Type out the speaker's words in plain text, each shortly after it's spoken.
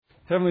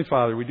Heavenly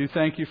Father, we do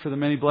thank You for the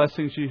many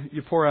blessings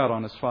You pour out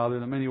on us, Father,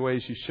 the many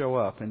ways You show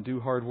up and do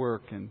hard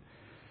work and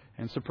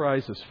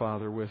surprise us,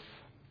 Father, with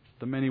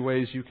the many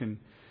ways You can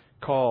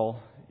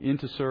call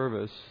into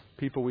service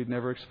people we'd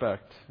never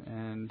expect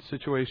and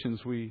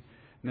situations we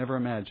never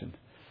imagined.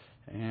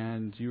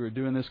 And You are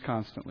doing this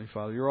constantly,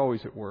 Father. You're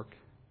always at work.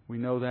 We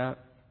know that.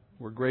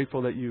 We're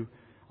grateful that You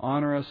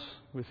honor us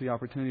with the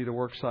opportunity to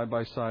work side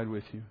by side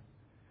with You.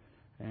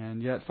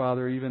 And yet,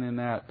 Father, even in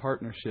that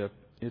partnership,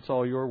 it's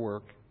all Your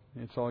work.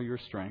 It's all Your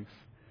strength.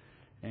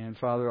 And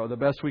Father, the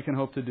best we can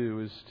hope to do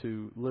is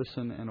to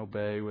listen and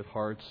obey with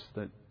hearts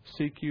that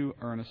seek You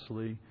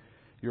earnestly.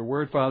 Your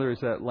Word, Father, is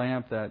that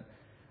lamp, that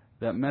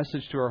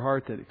message to our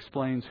heart that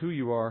explains who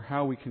You are,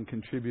 how we can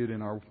contribute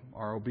in our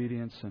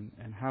obedience,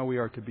 and how we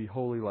are to be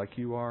holy like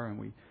You are. And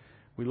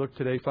we look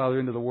today, Father,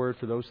 into the Word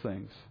for those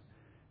things.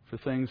 For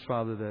things,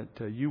 Father,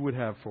 that You would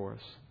have for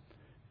us.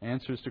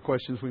 Answers to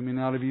questions we may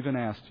not have even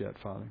asked yet,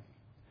 Father.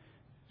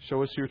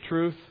 Show us Your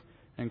truth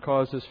and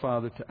cause us,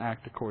 Father, to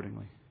act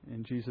accordingly.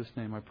 In Jesus'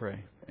 name I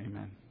pray.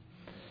 Amen.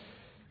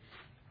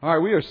 All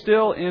right, we are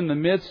still in the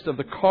midst of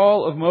the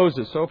call of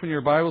Moses. Open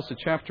your Bibles to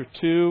chapter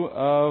 2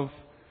 of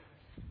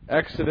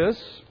Exodus.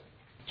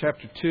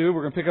 Chapter 2,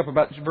 we're going to pick up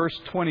about verse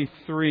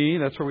 23.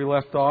 That's where we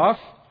left off.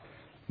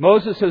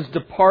 Moses has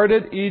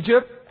departed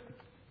Egypt.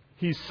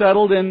 He's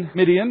settled in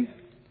Midian.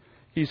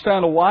 He's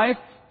found a wife,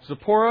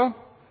 Zipporah.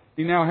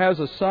 He now has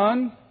a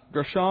son,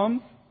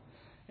 Gershom.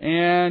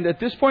 And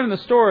at this point in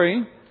the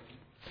story,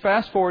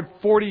 fast forward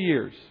 40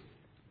 years.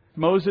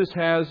 Moses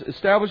has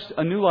established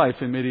a new life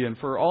in Midian.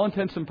 For all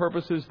intents and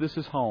purposes, this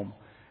is home.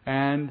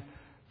 And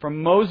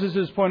from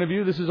Moses' point of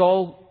view, this is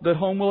all that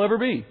home will ever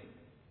be.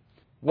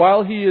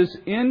 While he is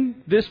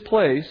in this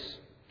place,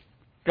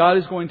 God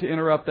is going to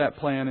interrupt that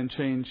plan and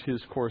change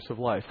his course of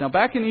life. Now,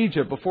 back in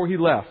Egypt, before he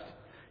left,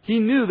 he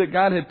knew that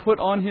God had put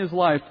on his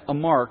life a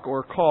mark or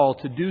a call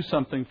to do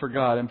something for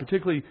God, and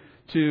particularly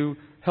to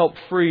help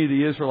free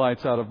the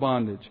Israelites out of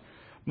bondage.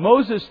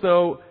 Moses,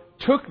 though,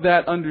 took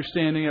that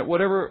understanding at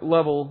whatever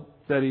level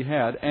that he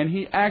had, and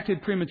he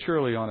acted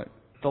prematurely on it.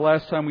 The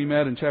last time we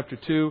met in chapter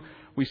 2,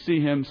 we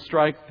see him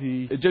strike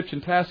the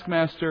Egyptian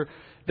taskmaster.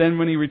 Then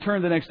when he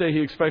returned the next day,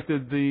 he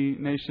expected the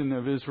nation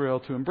of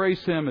Israel to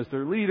embrace him as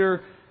their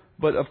leader.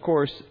 But of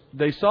course,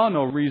 they saw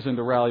no reason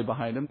to rally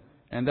behind him,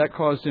 and that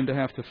caused him to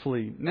have to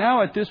flee.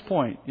 Now at this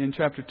point in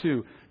chapter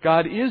 2,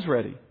 God is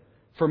ready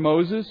for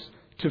Moses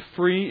to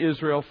free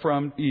Israel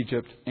from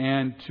Egypt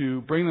and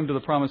to bring them to the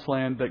promised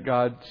land that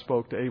God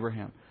spoke to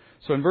Abraham.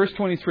 So in verse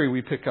 23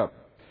 we pick up.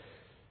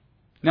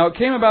 Now it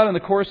came about in the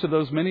course of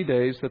those many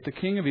days that the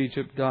king of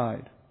Egypt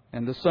died,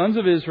 and the sons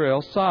of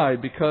Israel sighed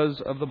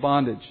because of the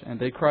bondage, and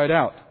they cried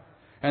out.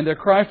 And their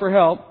cry for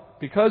help,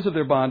 because of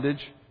their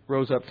bondage,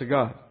 rose up to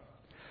God.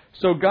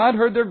 So God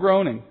heard their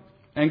groaning,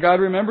 and God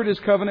remembered His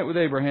covenant with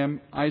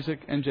Abraham, Isaac,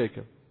 and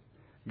Jacob.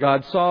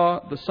 God saw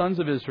the sons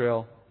of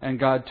Israel, and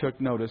God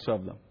took notice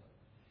of them.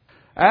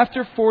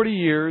 After 40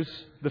 years,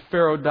 the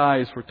Pharaoh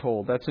dies, we're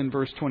told. That's in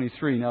verse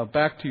 23. Now,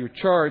 back to your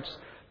charts.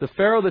 The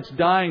Pharaoh that's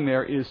dying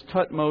there is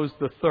Thutmose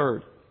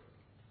III.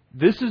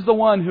 This is the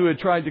one who had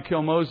tried to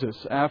kill Moses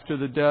after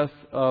the death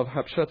of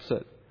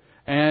Hatshepsut.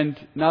 And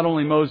not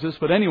only Moses,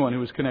 but anyone who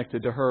was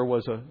connected to her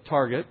was a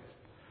target.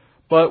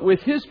 But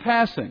with his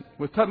passing,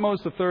 with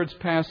Thutmose III's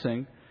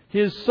passing,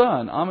 his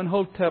son,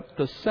 Amenhotep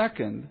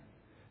II,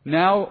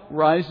 now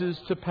rises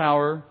to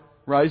power,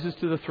 rises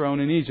to the throne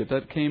in Egypt.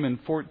 That came in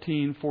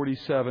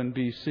 1447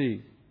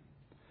 BC.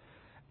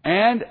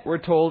 And we're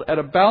told at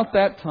about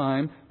that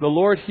time, the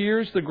Lord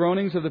hears the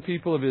groanings of the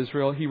people of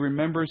Israel. He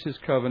remembers His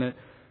covenant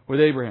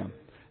with Abraham.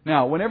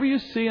 Now, whenever you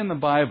see in the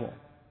Bible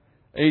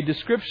a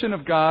description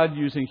of God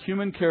using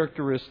human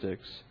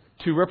characteristics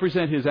to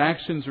represent His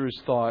actions or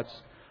His thoughts,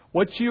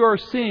 what you are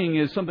seeing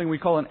is something we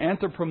call an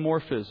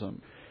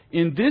anthropomorphism.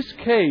 In this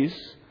case,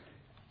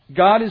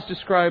 God is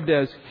described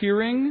as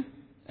hearing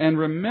and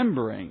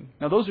remembering.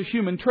 Now, those are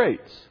human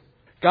traits.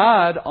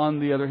 God, on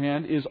the other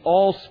hand, is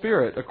all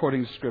spirit,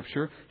 according to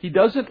Scripture. He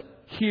doesn't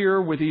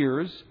hear with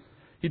ears.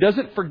 He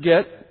doesn't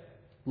forget,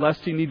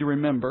 lest He need to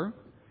remember.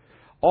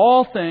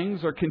 All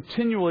things are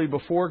continually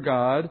before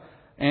God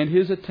and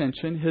His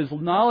attention. His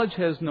knowledge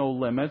has no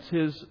limits.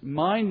 His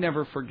mind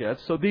never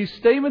forgets. So these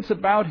statements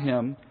about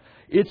Him,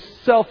 it's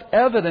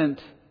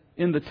self-evident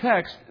in the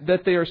text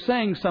that they are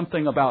saying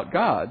something about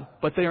God,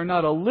 but they are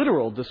not a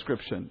literal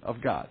description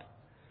of God.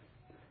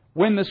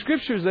 When the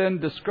Scriptures then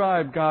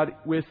describe God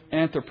with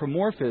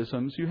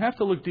anthropomorphisms, you have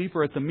to look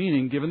deeper at the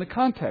meaning given the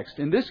context.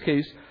 In this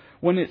case,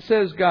 when it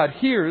says God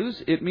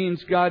hears, it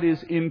means God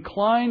is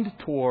inclined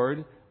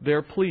toward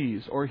their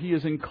pleas, or He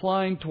is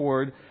inclined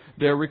toward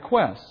their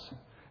requests.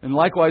 And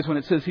likewise, when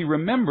it says He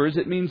remembers,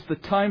 it means the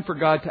time for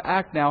God to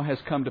act now has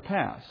come to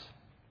pass.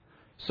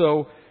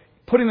 So,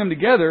 putting them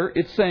together,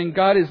 it's saying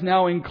God is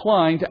now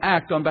inclined to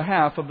act on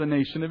behalf of the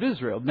nation of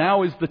Israel.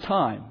 Now is the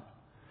time.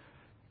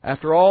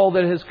 After all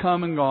that has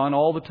come and gone,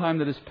 all the time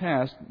that has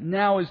passed,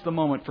 now is the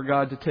moment for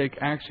God to take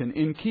action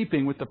in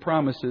keeping with the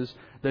promises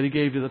that He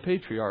gave to the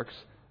patriarchs,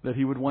 that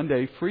He would one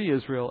day free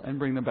Israel and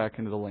bring them back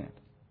into the land.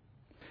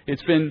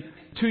 It's been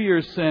 2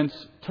 years since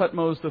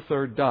Thutmose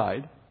III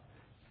died.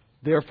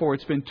 Therefore,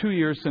 it's been 2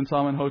 years since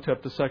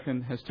Amenhotep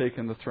II has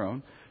taken the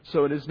throne.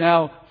 So it is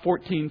now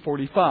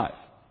 1445.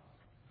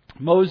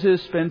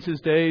 Moses spends his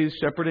days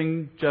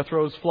shepherding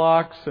Jethro's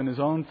flocks and his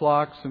own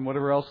flocks and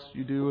whatever else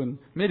you do in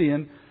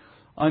Midian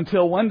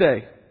until one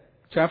day,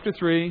 chapter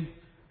 3,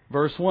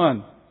 verse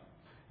 1.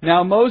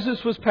 Now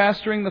Moses was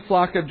pasturing the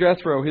flock of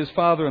Jethro, his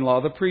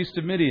father-in-law, the priest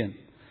of Midian.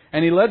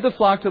 And he led the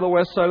flock to the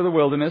west side of the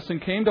wilderness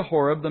and came to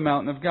Horeb, the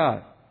mountain of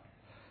God.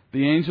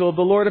 The angel of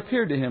the Lord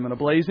appeared to him in a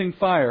blazing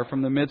fire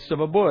from the midst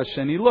of a bush.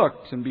 And he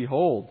looked, and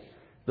behold,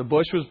 the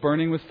bush was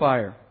burning with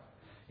fire.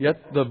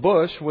 Yet the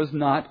bush was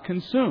not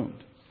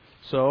consumed.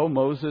 So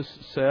Moses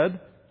said,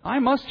 I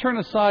must turn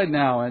aside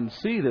now and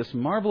see this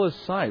marvelous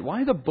sight,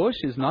 why the bush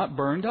is not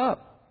burned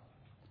up.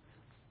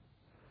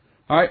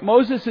 All right,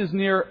 Moses is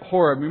near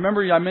Horeb.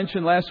 Remember, I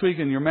mentioned last week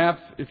in your map,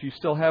 if you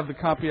still have the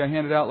copy I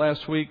handed out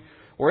last week,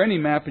 or any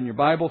map in your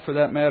Bible for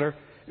that matter,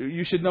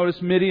 you should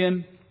notice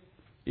Midian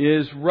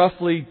is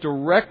roughly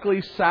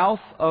directly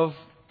south of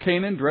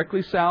Canaan,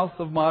 directly south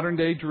of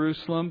modern-day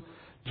Jerusalem,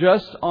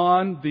 just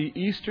on the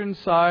eastern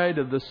side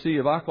of the Sea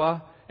of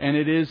Aqaba, and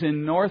it is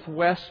in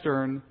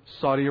northwestern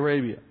Saudi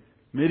Arabia.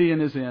 Midian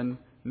is in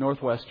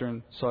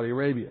northwestern Saudi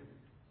Arabia.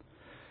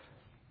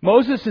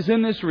 Moses is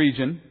in this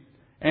region,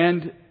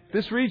 and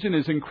this region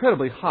is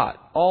incredibly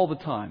hot all the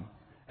time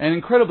and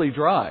incredibly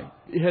dry.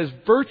 It has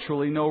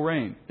virtually no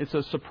rain. It's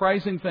a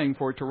surprising thing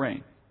for it to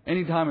rain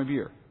any time of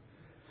year.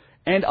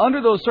 And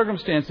under those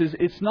circumstances,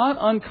 it's not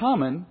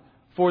uncommon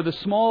for the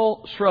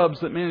small shrubs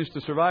that manage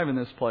to survive in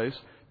this place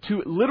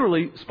to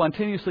literally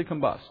spontaneously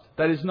combust.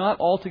 That is not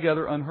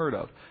altogether unheard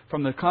of.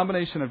 From the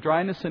combination of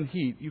dryness and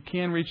heat, you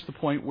can reach the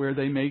point where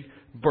they may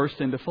burst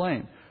into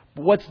flame.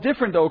 But what's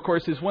different, though, of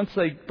course, is once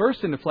they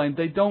burst into flame,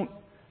 they don't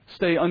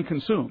stay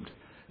unconsumed.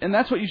 And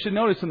that's what you should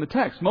notice in the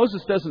text.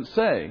 Moses doesn't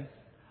say,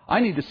 I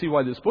need to see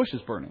why this bush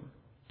is burning.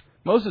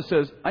 Moses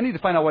says, I need to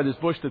find out why this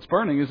bush that's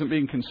burning isn't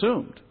being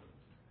consumed.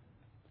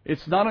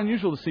 It's not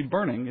unusual to see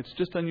burning. It's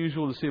just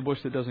unusual to see a bush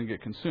that doesn't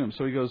get consumed.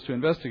 So he goes to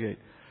investigate.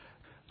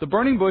 The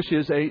burning bush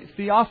is a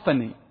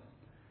theophany.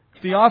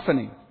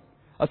 Theophany.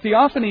 A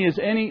theophany is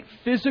any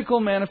physical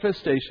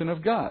manifestation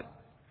of God.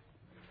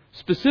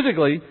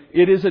 Specifically,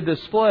 it is a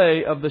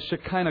display of the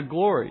Shekinah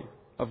glory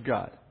of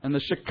God. And the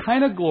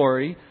Shekinah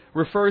glory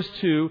refers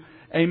to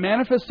a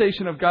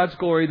manifestation of God's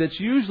glory that's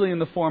usually in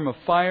the form of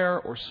fire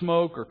or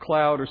smoke or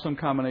cloud or some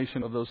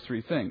combination of those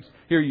three things.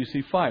 Here you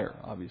see fire,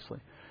 obviously.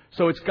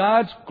 So it's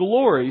God's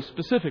glory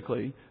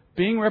specifically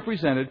being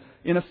represented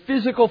in a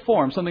physical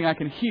form, something I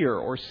can hear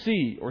or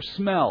see or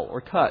smell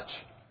or touch.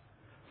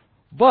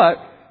 But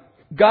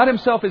God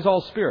Himself is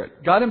all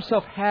spirit. God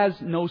Himself has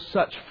no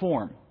such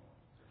form.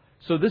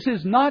 So this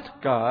is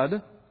not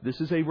God. This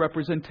is a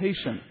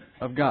representation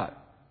of God,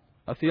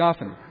 a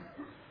theophany.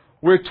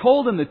 We're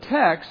told in the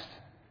text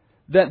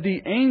that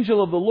the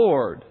angel of the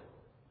Lord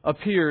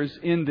appears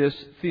in this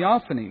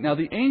theophany. Now,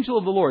 the angel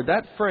of the Lord,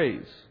 that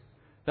phrase,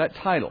 that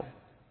title,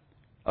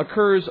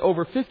 occurs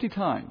over 50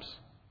 times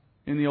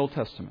in the Old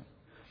Testament.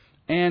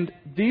 And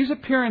these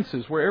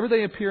appearances, wherever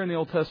they appear in the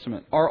Old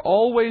Testament, are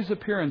always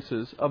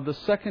appearances of the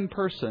second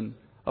person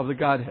of the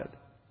Godhead,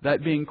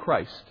 that being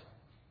Christ,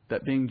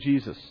 that being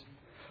Jesus,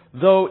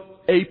 though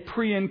a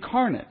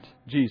pre-incarnate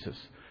Jesus.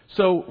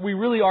 So we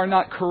really are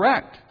not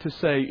correct to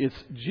say it's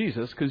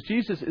Jesus, because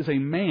Jesus is a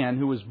man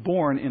who was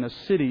born in a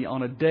city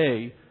on a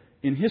day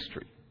in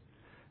history.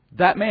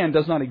 That man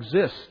does not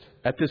exist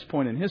at this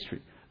point in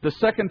history. The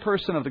second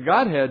person of the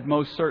Godhead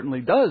most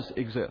certainly does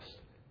exist.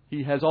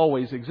 He has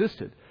always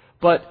existed.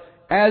 But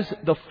as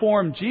the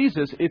form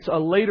Jesus, it's a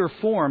later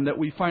form that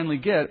we finally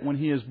get when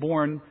He is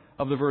born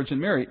of the Virgin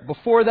Mary.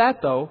 Before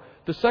that, though,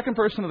 the second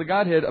person of the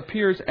Godhead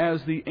appears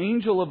as the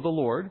angel of the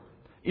Lord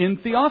in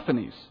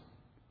theophanies,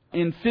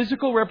 in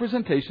physical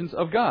representations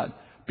of God.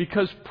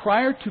 Because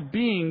prior to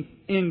being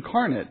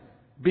incarnate,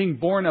 being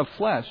born of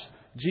flesh,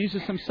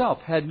 Jesus Himself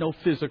had no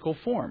physical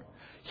form.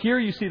 Here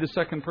you see the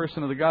second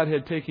person of the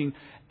Godhead taking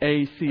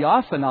a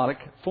theophanic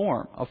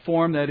form, a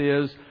form that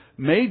is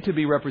made to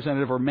be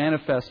representative or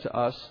manifest to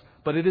us,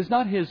 but it is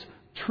not His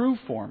true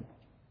form,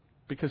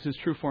 because His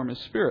true form is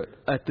spirit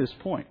at this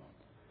point.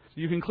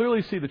 You can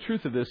clearly see the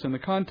truth of this in the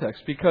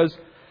context, because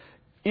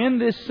in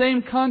this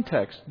same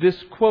context, this,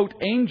 quote,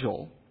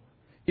 angel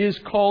is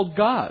called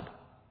God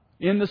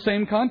in the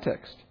same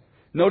context.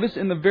 Notice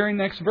in the very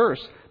next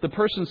verse, the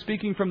person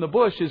speaking from the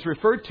bush is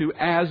referred to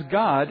as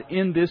God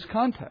in this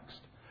context.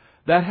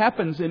 That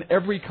happens in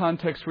every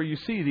context where you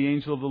see the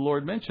angel of the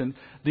Lord mentioned.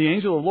 The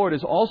angel of the Lord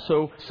is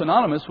also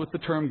synonymous with the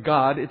term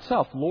God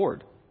itself,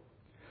 Lord.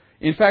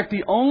 In fact,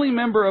 the only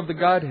member of the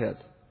Godhead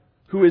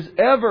who is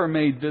ever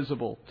made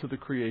visible to the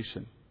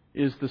creation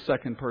is the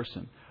second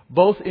person,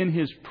 both in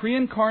His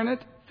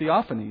pre-incarnate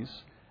theophanies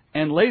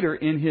and later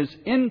in His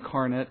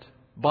incarnate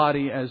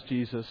body as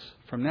Jesus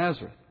from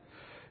Nazareth.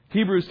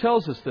 Hebrews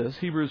tells us this,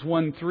 Hebrews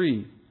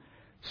 1:3.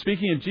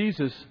 Speaking of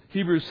Jesus,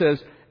 Hebrews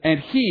says, and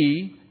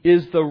He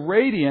is the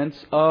radiance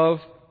of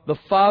the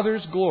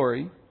Father's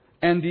glory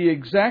and the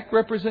exact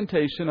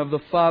representation of the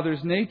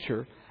Father's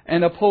nature,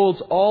 and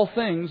upholds all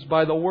things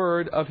by the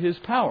word of His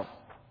power.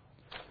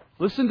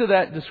 Listen to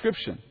that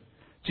description.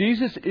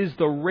 Jesus is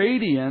the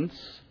radiance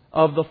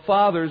of the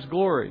Father's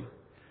glory.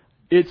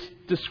 It's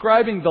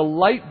describing the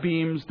light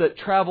beams that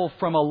travel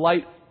from a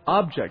light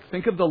object.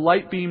 Think of the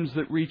light beams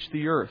that reach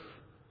the earth.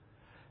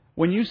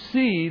 When you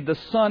see the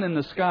sun in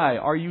the sky,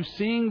 are you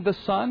seeing the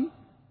sun?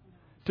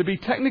 To be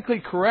technically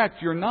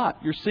correct, you're not.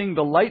 You're seeing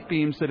the light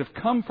beams that have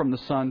come from the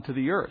sun to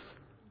the earth.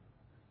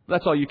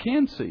 That's all you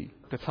can see.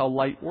 That's how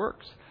light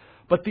works.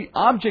 But the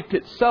object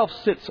itself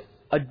sits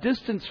a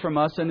distance from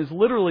us and is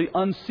literally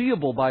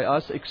unseeable by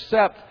us,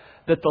 except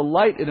that the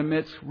light it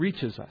emits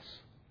reaches us.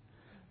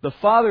 The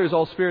Father is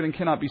all spirit and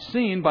cannot be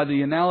seen. By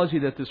the analogy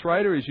that this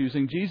writer is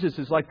using, Jesus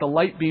is like the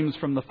light beams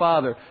from the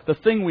Father. The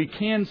thing we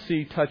can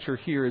see, touch, or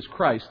hear is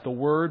Christ. The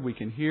Word we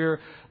can hear.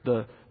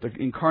 The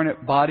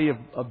incarnate body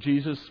of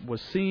Jesus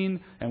was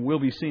seen and will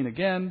be seen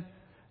again.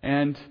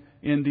 And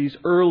in these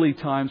early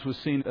times was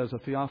seen as a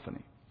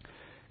theophany.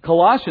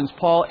 Colossians,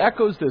 Paul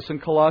echoes this in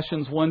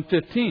Colossians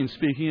 1:15,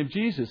 speaking of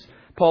Jesus.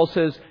 Paul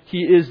says, He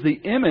is the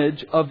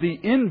image of the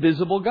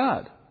invisible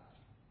God,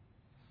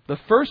 the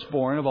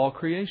firstborn of all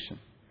creation.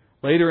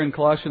 Later in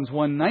Colossians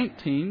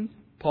 1:19,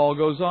 Paul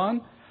goes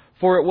on,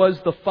 For it was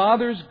the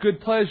Father's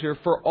good pleasure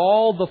for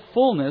all the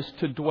fullness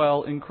to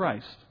dwell in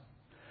Christ.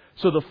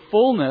 So the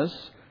fullness,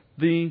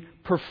 the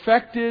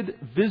perfected,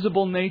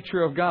 visible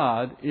nature of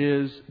God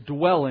is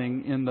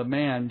dwelling in the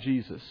man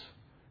Jesus,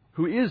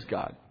 who is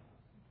God.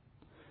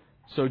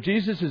 So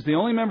Jesus is the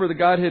only member of the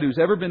Godhead who's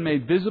ever been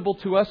made visible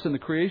to us in the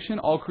creation.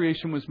 All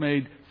creation was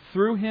made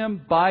through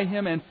Him, by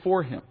Him, and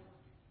for Him.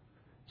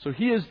 So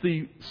He is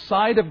the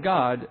side of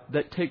God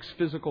that takes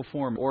physical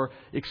form or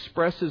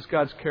expresses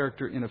God's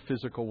character in a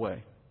physical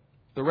way.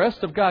 The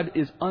rest of God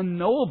is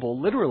unknowable,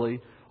 literally,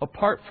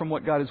 apart from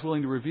what God is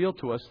willing to reveal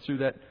to us through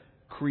that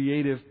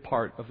creative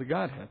part of the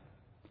Godhead.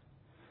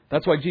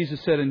 That's why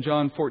Jesus said in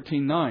John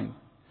 14:9,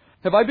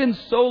 Have I been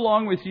so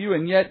long with you,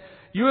 and yet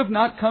you have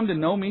not come to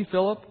know me,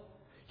 Philip?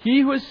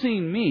 He who has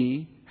seen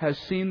me has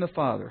seen the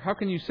Father. How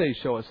can you say,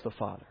 show us the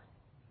Father?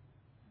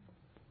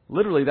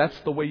 Literally, that's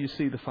the way you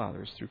see the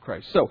Father, is through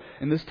Christ. So,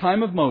 in this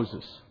time of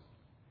Moses,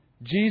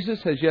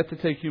 Jesus has yet to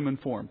take human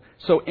form.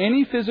 So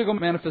any physical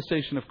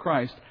manifestation of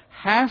Christ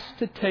has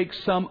to take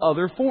some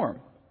other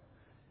form.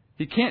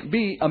 He can't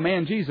be a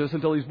man Jesus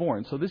until He's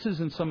born. So this is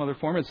in some other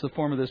form. It's the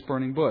form of this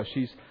burning bush.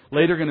 He's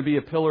later going to be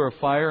a pillar of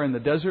fire in the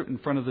desert in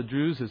front of the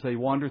Jews as they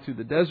wander through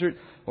the desert,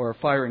 or a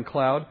fire and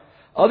cloud.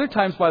 Other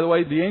times, by the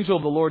way, the angel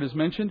of the Lord is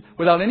mentioned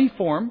without any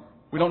form.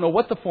 We don't know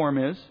what the form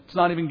is. It's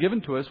not even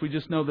given to us. We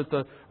just know that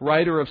the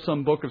writer of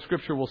some book of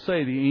Scripture will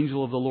say the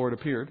angel of the Lord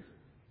appeared.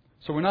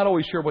 So we're not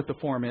always sure what the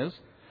form is.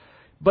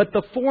 But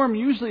the form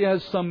usually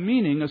has some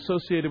meaning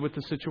associated with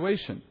the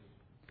situation.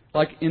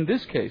 Like in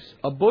this case,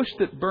 a bush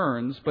that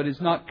burns but is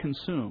not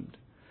consumed.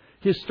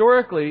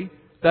 Historically,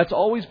 that's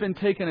always been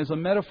taken as a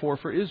metaphor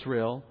for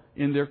Israel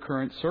in their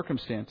current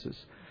circumstances.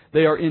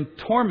 They are in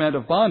torment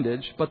of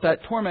bondage, but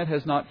that torment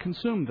has not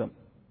consumed them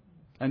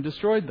and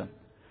destroyed them.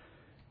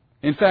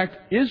 In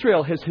fact,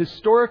 Israel has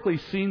historically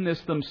seen this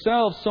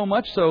themselves, so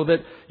much so that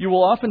you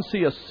will often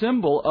see a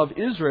symbol of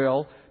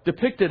Israel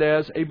depicted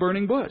as a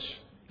burning bush.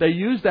 They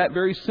use that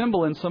very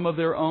symbol in some of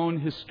their own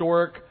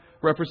historic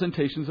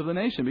representations of the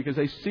nation because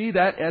they see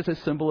that as a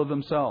symbol of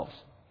themselves.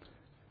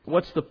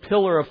 What's the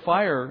pillar of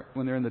fire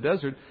when they're in the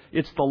desert?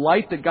 It's the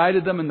light that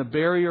guided them and the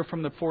barrier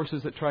from the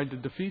forces that tried to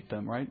defeat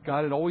them, right?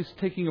 God had always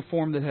taken a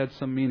form that had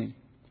some meaning.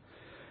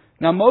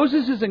 Now,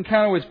 Moses'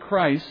 encounter with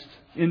Christ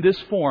in this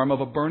form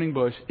of a burning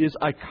bush is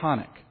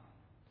iconic.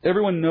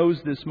 Everyone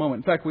knows this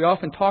moment. In fact, we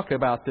often talk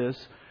about this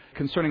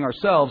concerning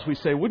ourselves. We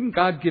say, wouldn't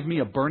God give me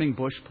a burning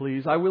bush,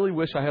 please? I really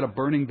wish I had a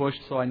burning bush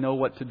so I know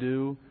what to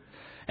do.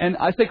 And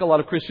I think a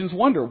lot of Christians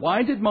wonder,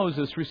 why did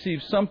Moses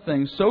receive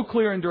something so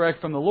clear and direct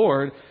from the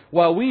Lord,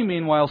 while we,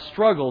 meanwhile,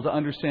 struggle to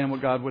understand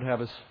what God would have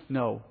us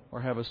know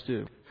or have us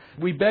do?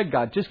 We beg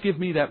God, just give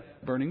me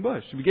that burning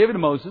bush. If you gave it to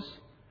Moses,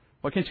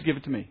 why can't you give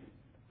it to me?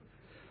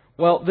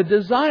 Well, the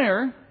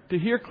desire to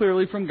hear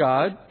clearly from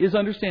God is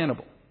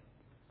understandable.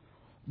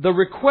 The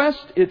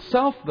request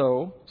itself,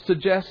 though,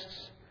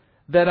 suggests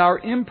that our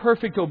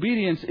imperfect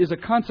obedience is a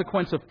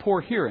consequence of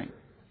poor hearing.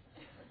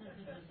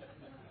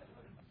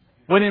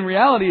 When in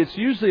reality, it's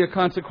usually a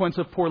consequence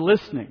of poor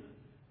listening.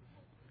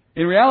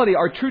 In reality,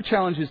 our true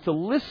challenge is to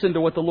listen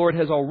to what the Lord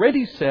has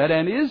already said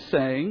and is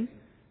saying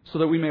so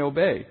that we may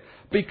obey.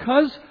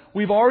 Because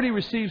we've already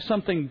received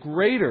something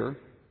greater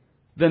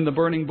than the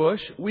burning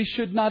bush, we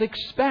should not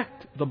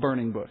expect the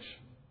burning bush.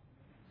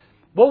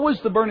 What was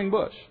the burning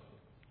bush?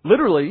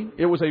 Literally,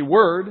 it was a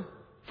word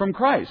from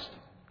Christ.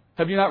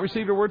 Have you not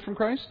received a word from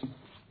Christ?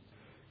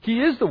 He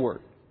is the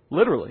Word,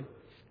 literally.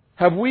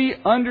 Have we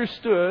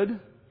understood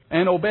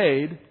and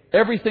obeyed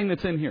everything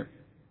that's in here?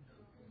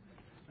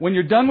 When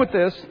you're done with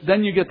this,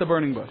 then you get the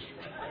burning bush.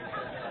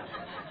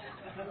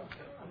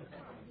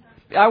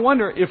 I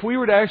wonder if we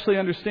were to actually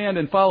understand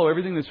and follow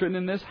everything that's written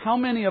in this, how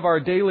many of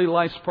our daily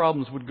life's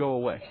problems would go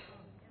away?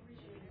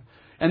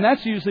 And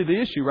that's usually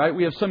the issue, right?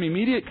 We have some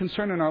immediate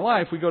concern in our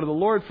life. We go to the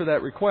Lord for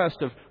that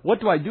request of,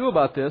 what do I do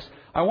about this?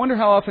 I wonder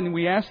how often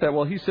we ask that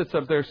while He sits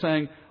up there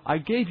saying, I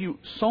gave you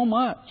so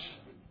much.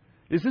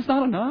 Is this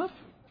not enough?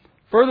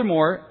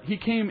 Furthermore, He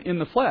came in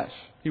the flesh.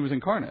 He was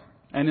incarnate.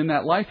 And in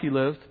that life He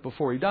lived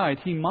before He died,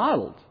 He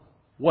modeled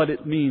what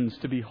it means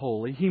to be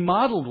holy. He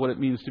modeled what it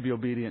means to be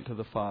obedient to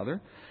the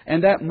Father.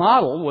 And that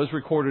model was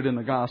recorded in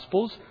the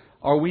Gospels.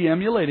 Are we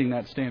emulating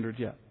that standard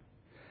yet?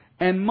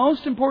 And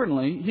most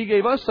importantly, He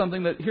gave us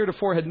something that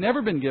heretofore had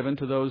never been given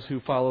to those who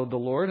followed the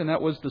Lord, and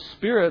that was the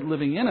Spirit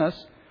living in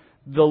us,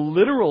 the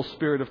literal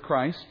Spirit of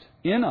Christ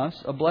in us,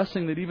 a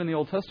blessing that even the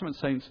Old Testament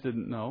saints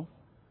didn't know.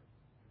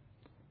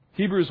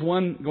 Hebrews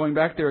 1, going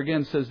back there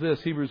again, says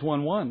this, Hebrews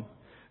 1:1.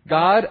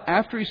 God,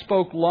 after He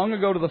spoke long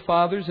ago to the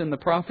fathers and the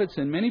prophets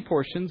in many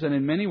portions and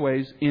in many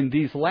ways, in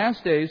these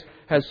last days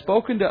has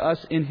spoken to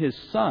us in His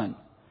Son,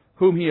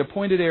 whom He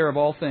appointed heir of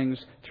all things,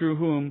 through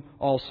whom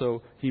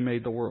also He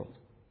made the world.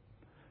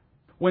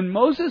 When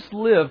Moses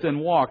lived and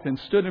walked and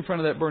stood in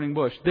front of that burning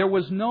bush, there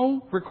was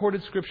no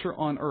recorded Scripture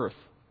on earth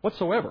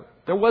whatsoever.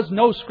 There was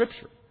no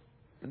Scripture.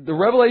 The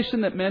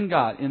revelation that men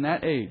got in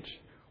that age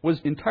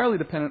was entirely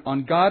dependent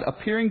on God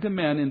appearing to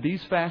men in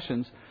these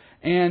fashions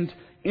and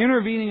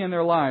intervening in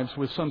their lives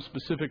with some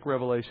specific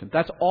revelation.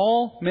 That's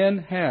all men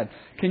had.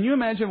 Can you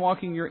imagine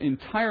walking your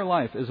entire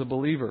life as a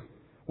believer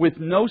with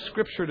no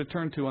Scripture to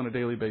turn to on a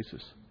daily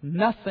basis?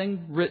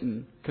 Nothing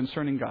written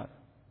concerning God.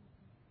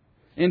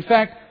 In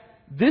fact,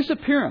 this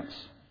appearance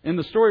in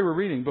the story we're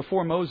reading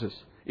before Moses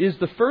is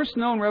the first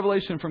known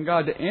revelation from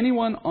God to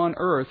anyone on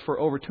earth for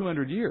over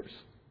 200 years.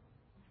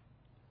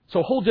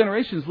 So whole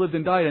generations lived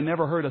and died and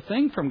never heard a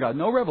thing from God.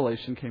 No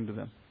revelation came to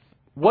them.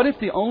 What if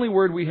the only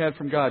word we had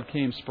from God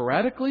came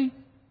sporadically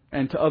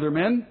and to other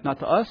men, not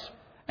to us,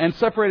 and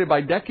separated by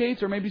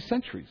decades or maybe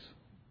centuries?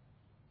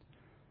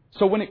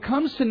 So when it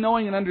comes to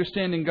knowing and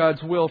understanding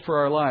God's will for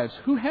our lives,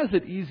 who has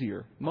it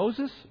easier,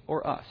 Moses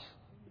or us?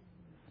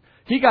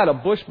 He got a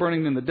bush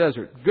burning in the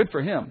desert. Good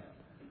for him.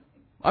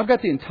 I've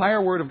got the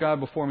entire Word of God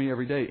before me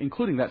every day,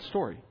 including that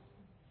story.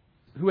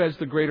 Who has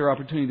the greater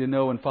opportunity to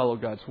know and follow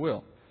God's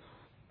will?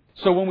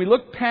 So when we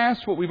look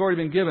past what we've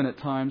already been given at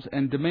times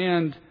and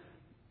demand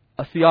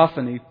a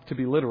theophany, to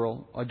be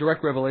literal, a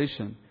direct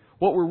revelation,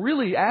 what we're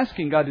really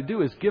asking God to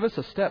do is give us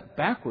a step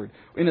backward.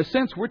 In a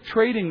sense, we're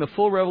trading the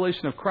full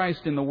revelation of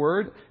Christ in the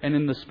Word and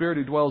in the Spirit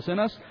who dwells in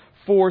us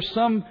for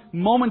some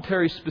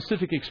momentary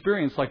specific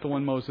experience like the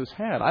one Moses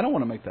had. I don't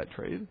want to make that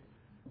trade.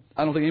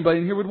 I don't think anybody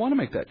in here would want to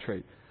make that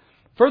trade.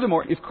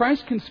 Furthermore, if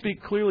Christ can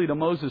speak clearly to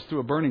Moses through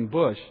a burning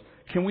bush,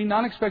 can we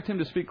not expect Him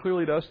to speak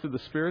clearly to us through the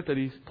Spirit that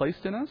He's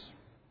placed in us?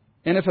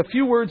 And if a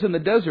few words in the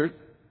desert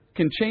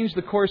can change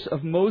the course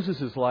of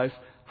Moses' life,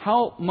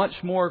 how much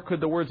more could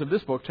the words of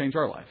this book change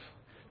our life?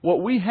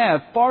 What we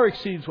have far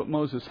exceeds what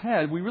Moses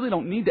had. We really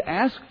don't need to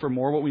ask for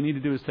more. What we need to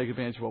do is take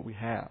advantage of what we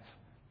have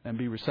and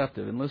be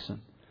receptive and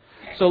listen.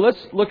 So let's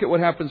look at what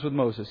happens with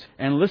Moses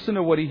and listen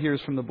to what he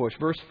hears from the bush.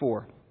 Verse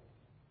 4.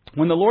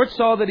 When the Lord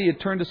saw that he had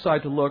turned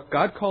aside to look,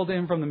 God called to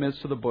him from the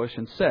midst of the bush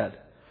and said,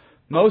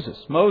 Moses,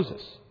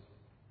 Moses.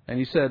 And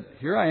he said,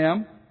 Here I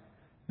am.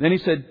 Then he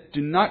said,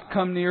 Do not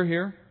come near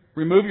here.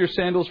 Remove your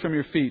sandals from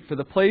your feet, for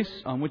the place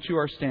on which you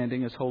are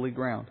standing is holy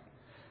ground.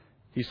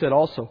 He said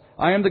also,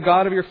 I am the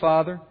God of your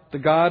father, the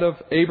God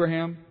of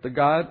Abraham, the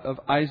God of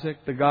Isaac,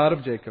 the God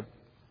of Jacob.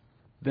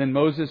 Then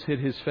Moses hid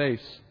his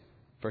face,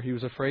 for he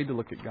was afraid to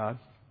look at God.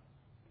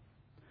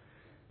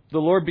 The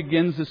Lord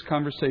begins this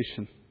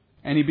conversation,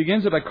 and He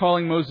begins it by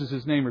calling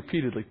Moses' name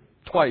repeatedly,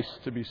 twice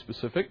to be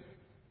specific.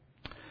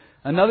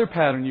 Another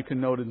pattern you can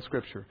note in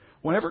Scripture.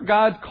 Whenever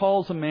God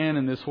calls a man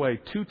in this way,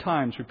 2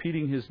 times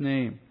repeating his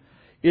name,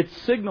 it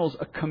signals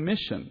a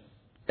commission,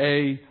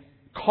 a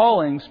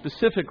calling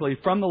specifically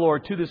from the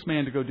Lord to this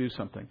man to go do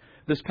something.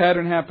 This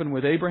pattern happened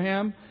with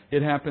Abraham.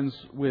 It happens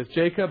with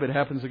Jacob. It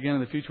happens again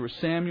in the future with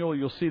Samuel.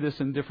 You'll see this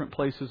in different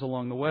places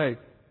along the way.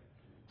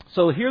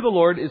 So here the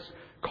Lord is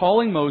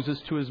calling Moses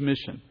to his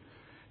mission.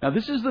 Now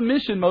this is the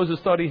mission Moses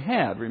thought he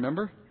had,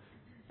 remember?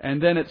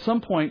 And then at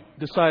some point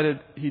decided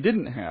he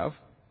didn't have.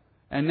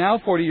 And now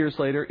 40 years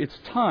later, it's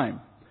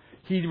time.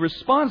 He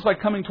responds by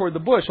coming toward the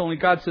bush, only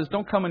God says,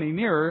 don't come any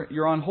nearer.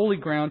 You're on holy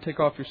ground. Take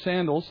off your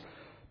sandals.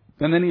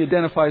 And then he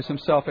identifies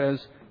himself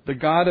as the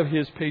God of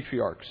his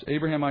patriarchs,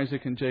 Abraham,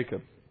 Isaac, and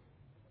Jacob.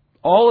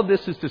 All of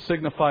this is to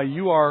signify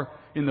you are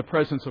in the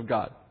presence of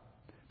God.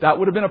 That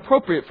would have been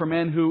appropriate for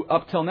men who,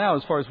 up till now,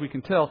 as far as we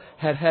can tell,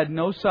 had had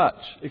no such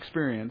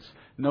experience,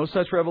 no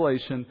such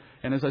revelation.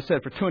 And as I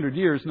said, for 200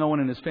 years, no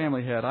one in his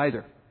family had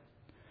either.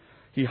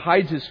 He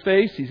hides his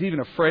face. He's even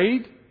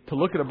afraid to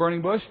look at a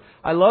burning bush.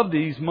 I love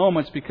these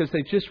moments because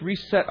they just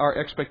reset our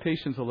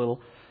expectations a little.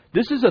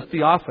 This is a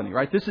theophany,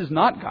 right? This is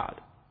not God.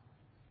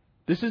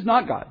 This is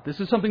not God. This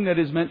is something that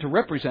is meant to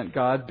represent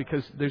God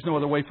because there's no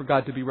other way for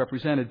God to be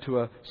represented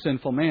to a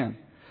sinful man.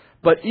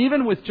 But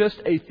even with just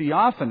a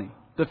theophany,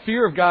 the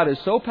fear of God is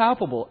so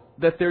palpable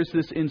that there's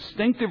this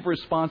instinctive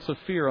response of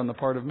fear on the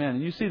part of men.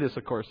 And you see this,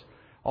 of course,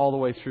 all the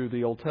way through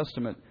the Old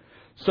Testament.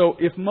 So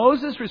if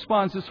Moses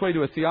responds this way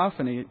to a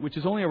theophany, which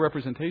is only a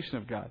representation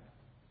of God,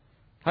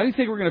 how do you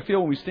think we're going to feel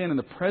when we stand in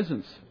the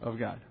presence of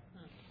God?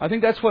 I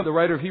think that's what the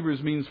writer of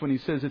Hebrews means when he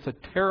says it's a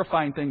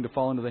terrifying thing to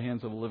fall into the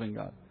hands of a living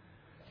God.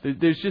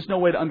 There's just no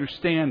way to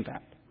understand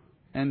that.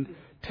 And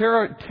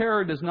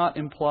terror does not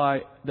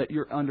imply that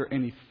you're under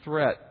any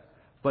threat,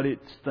 but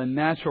it's the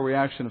natural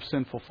reaction of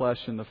sinful flesh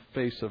in the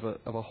face of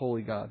a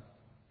holy God.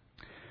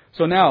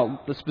 So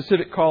now, the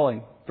specific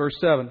calling, verse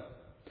 7.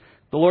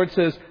 The Lord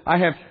says, I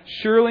have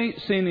surely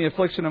seen the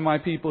affliction of my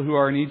people who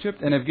are in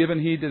Egypt, and have given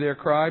heed to their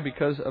cry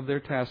because of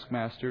their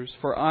taskmasters,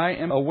 for I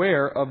am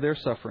aware of their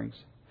sufferings.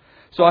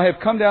 So I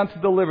have come down to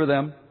deliver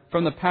them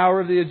from the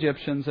power of the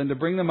Egyptians, and to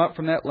bring them up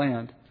from that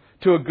land,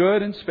 to a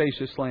good and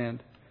spacious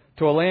land,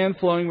 to a land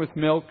flowing with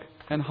milk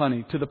and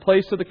honey, to the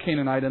place of the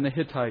Canaanite and the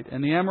Hittite,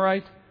 and the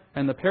Amorite,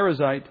 and the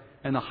Perizzite,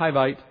 and the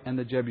Hivite, and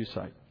the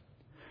Jebusite.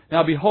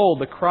 Now behold,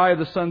 the cry of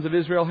the sons of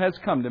Israel has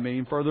come to me,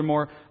 and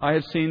furthermore I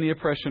have seen the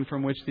oppression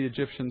from which the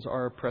Egyptians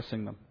are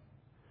oppressing them.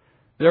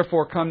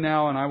 Therefore come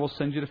now, and I will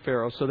send you to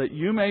Pharaoh, so that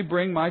you may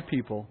bring my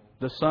people,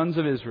 the sons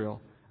of Israel,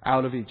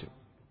 out of Egypt.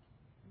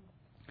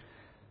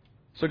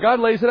 So God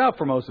lays it out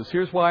for Moses.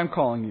 Here's why I'm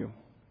calling you.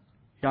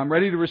 I'm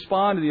ready to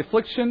respond to the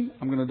affliction.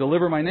 I'm going to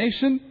deliver my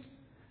nation.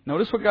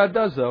 Notice what God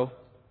does, though.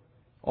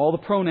 All the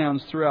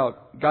pronouns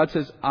throughout. God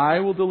says, I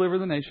will deliver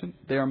the nation.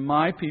 They are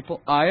my people.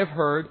 I have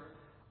heard.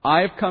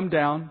 I have come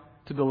down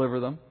to deliver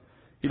them.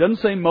 He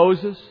doesn't say,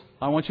 Moses,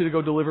 I want you to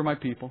go deliver my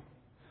people.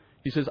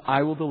 He says,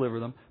 I will deliver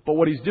them. But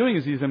what he's doing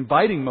is he's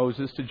inviting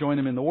Moses to join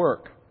him in the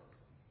work.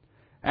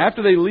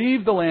 After they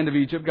leave the land of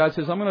Egypt, God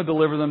says, I'm going to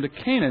deliver them to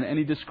Canaan. And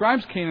he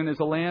describes Canaan as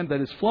a land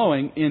that is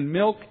flowing in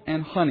milk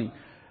and honey.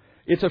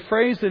 It's a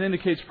phrase that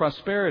indicates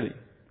prosperity.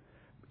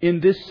 In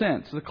this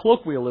sense, the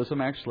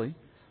colloquialism actually,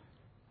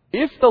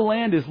 if the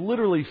land is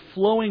literally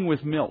flowing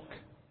with milk,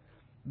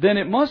 then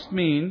it must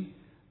mean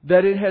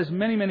that it has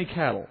many, many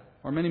cattle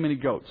or many, many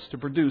goats to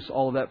produce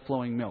all of that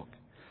flowing milk.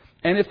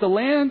 And if the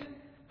land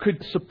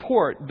could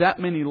support that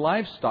many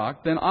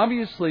livestock, then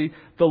obviously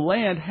the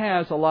land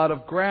has a lot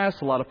of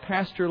grass, a lot of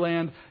pasture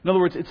land. In other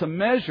words, it's a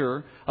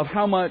measure of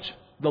how much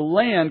the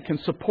land can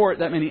support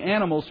that many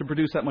animals to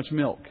produce that much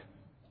milk.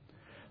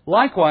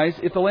 Likewise,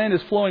 if the land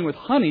is flowing with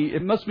honey,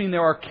 it must mean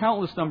there are a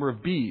countless number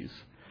of bees.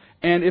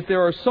 And if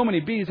there are so many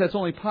bees, that's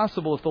only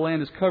possible if the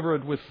land is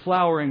covered with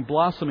flowering,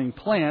 blossoming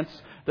plants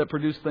that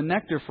produce the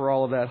nectar for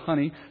all of that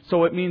honey.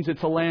 So it means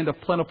it's a land of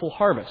plentiful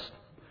harvest.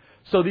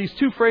 So these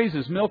two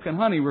phrases, milk and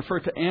honey, refer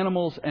to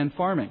animals and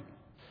farming.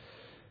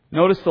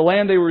 Notice the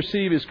land they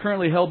receive is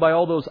currently held by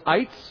all those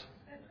ites.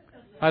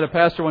 I had a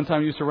pastor one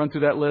time who used to run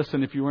through that list,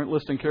 and if you weren't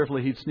listening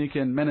carefully, he'd sneak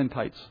in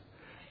Mennonites.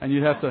 And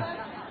you'd have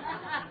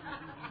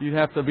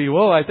to be,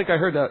 whoa, I think I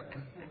heard that.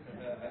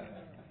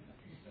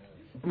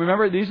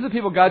 Remember, these are the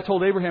people God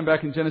told Abraham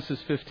back in Genesis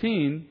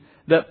 15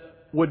 that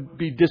would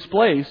be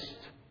displaced,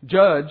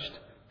 judged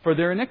for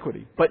their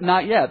iniquity. But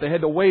not yet. They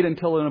had to wait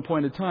until an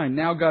appointed time.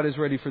 Now God is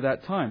ready for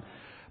that time.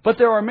 But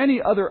there are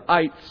many other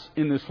ites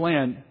in this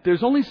land.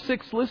 There's only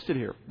 6 listed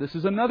here. This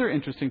is another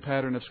interesting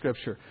pattern of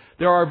Scripture.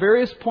 There are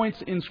various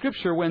points in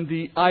Scripture when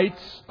the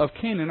ites of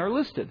Canaan are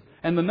listed.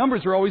 And the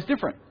numbers are always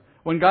different.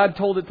 When God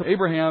told it to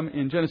Abraham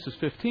in Genesis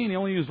 15, He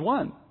only used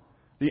 1.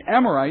 The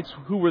Amorites,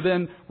 who were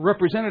then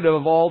representative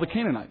of all the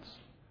Canaanites.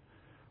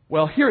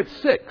 Well, here it's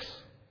 6.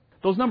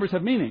 Those numbers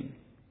have meaning.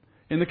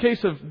 In the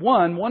case of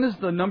 1 is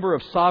the number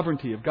of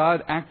sovereignty, of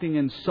God acting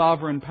in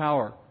sovereign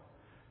power.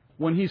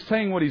 When He's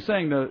saying what He's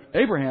saying to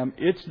Abraham,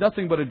 it's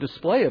nothing but a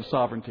display of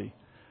sovereignty.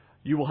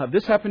 You will have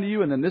this happen to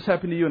you, and then this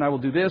happen to you, and I will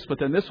do this, but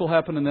then this will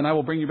happen, and then I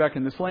will bring you back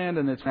in this land,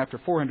 and it's after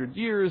 400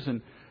 years,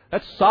 and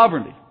that's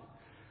sovereignty.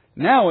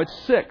 Now it's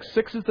 6.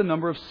 6 is the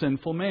number of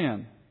sinful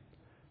man.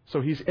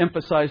 So He's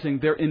emphasizing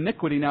their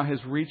iniquity now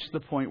has reached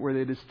the point where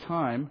it is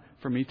time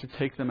for me to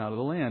take them out of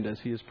the land, as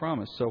He has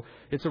promised. So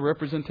it's a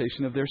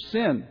representation of their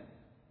sin.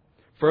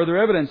 Further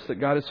evidence that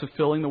God is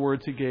fulfilling the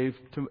words He gave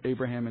to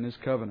Abraham in His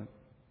covenant.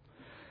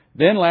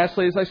 Then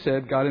lastly, as I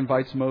said, God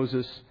invites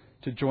Moses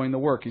to join the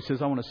work. He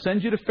says, I want to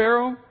send you to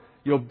Pharaoh.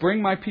 You'll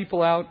bring my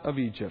people out of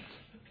Egypt.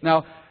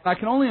 Now, I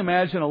can only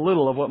imagine a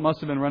little of what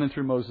must have been running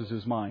through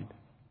Moses' mind.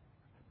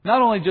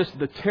 Not only just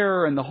the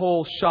terror and the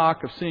whole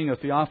shock of seeing a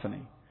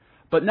theophany,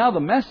 but now the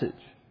message.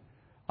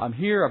 I'm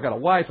here, I've got a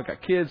wife, I've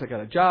got kids, I've got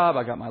a job,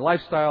 I've got my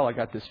lifestyle, I've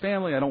got this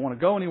family, I don't want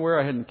to go anywhere,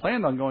 I hadn't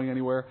planned on going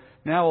anywhere.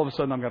 Now all of a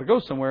sudden I've got to go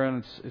somewhere,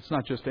 and it's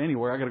not just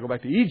anywhere, I've got to go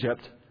back to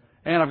Egypt,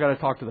 and I've got to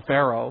talk to the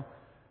Pharaoh,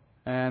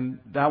 and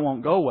that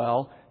won't go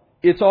well.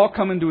 It's all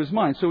come into his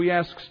mind. So he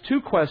asks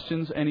 2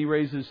 questions, and he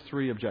raises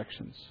 3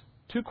 objections.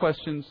 2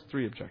 questions,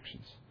 3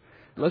 objections.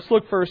 Let's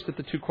look first at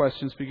the 2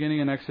 questions, beginning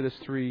in Exodus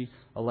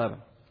 3:11.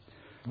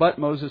 But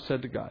Moses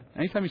said to God.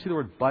 Anytime you see the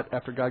word but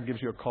after God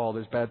gives you a call,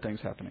 there's bad things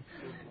happening.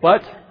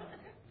 But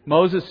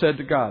Moses said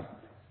to God,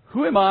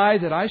 who am I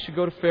that I should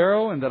go to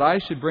Pharaoh and that I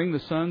should bring the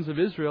sons of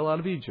Israel out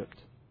of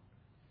Egypt?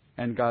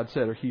 And God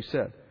said, or He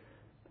said,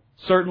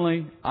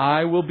 certainly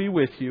I will be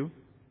with you,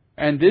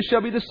 and this shall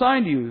be the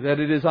sign to you that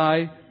it is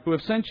I who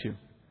have sent you.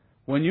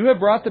 When you have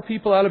brought the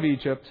people out of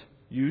Egypt,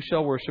 you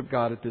shall worship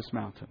God at this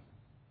mountain.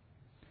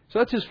 So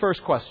that's his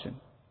first question.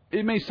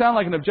 It may sound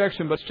like an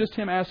objection, but it's just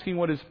him asking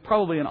what is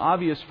probably an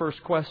obvious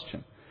first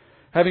question.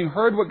 Having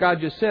heard what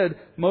God just said,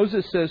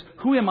 Moses says,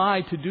 who am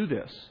I to do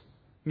this?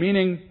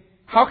 Meaning,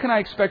 how can I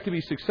expect to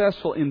be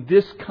successful in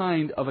this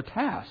kind of a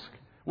task?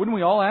 Wouldn't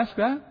we all ask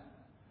that?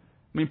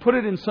 I mean, put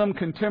it in some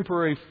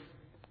contemporary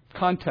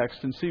context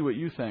and see what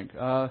you think.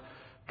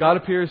 God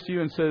appears to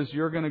you and says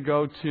you're going to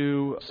go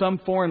to some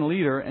foreign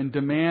leader and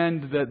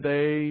demand that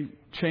they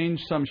change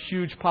some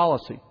huge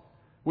policy.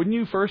 Wouldn't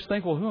you first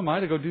think, well, who am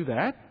I to go do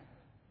that?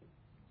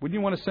 Wouldn't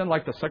you want to send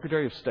like the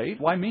Secretary of State?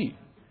 Why me?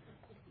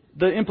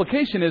 The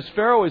implication is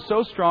Pharaoh is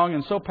so strong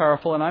and so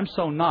powerful and I'm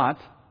so not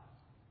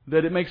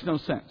that it makes no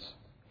sense.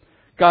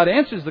 God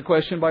answers the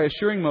question by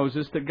assuring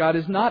Moses that God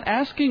is not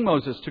asking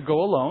Moses to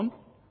go alone,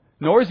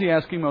 nor is He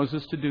asking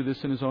Moses to do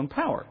this in his own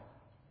power.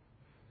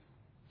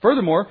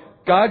 Furthermore,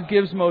 God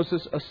gives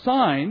Moses a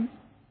sign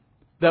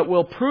that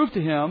will prove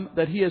to him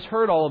that he has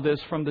heard all of this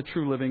from the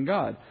true living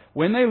God.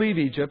 When they leave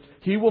Egypt,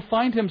 he will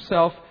find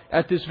himself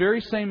at this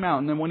very same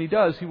mountain, and when he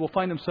does, he will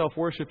find himself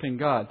worshiping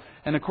God.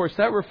 And of course,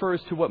 that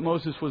refers to what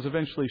Moses was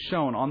eventually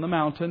shown on the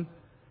mountain,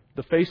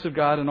 the face of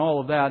God and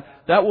all of that.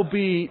 That will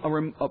be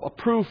a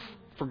proof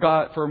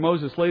for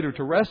Moses later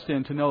to rest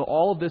in, to know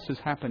all of this has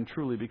happened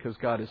truly because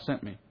God has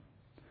sent me.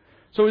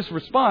 So his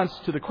response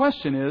to the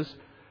question is,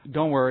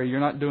 don't worry, you're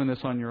not doing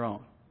this on your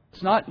own.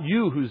 It's not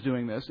you who's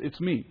doing this, it's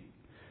me.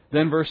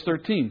 Then verse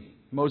 13,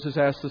 Moses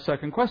asked the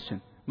second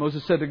question.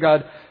 Moses said to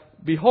God,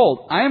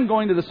 behold, I am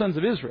going to the sons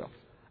of Israel,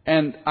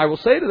 and I will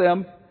say to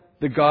them,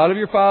 the God of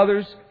your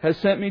fathers has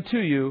sent me to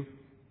you.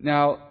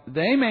 Now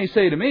they may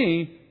say to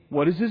me,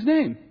 what is His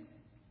name?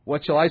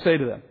 What shall I say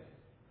to them?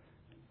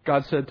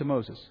 God said to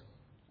Moses,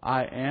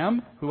 I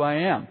am who I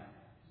am.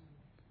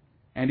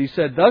 And He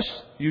said, thus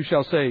you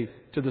shall say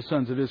to the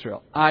sons of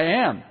Israel, I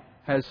am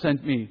has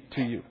sent me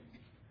to you.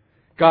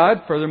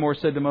 God furthermore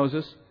said to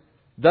Moses,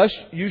 thus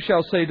you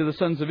shall say to the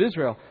sons of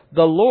Israel,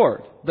 the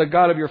Lord, the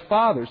God of your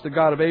fathers, the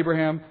God of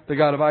Abraham, the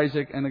God of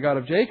Isaac, and the God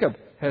of Jacob,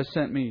 has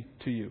sent me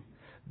to you.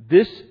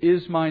 This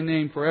is my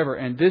name forever,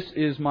 and this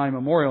is my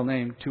memorial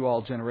name to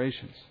all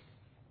generations.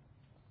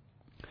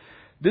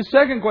 This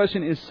second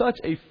question is such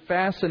a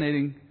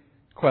fascinating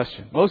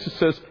question. Moses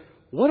says,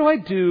 what do I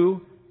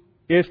do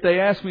if they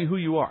ask me who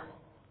you are?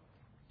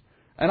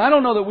 And I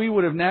don't know that we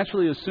would have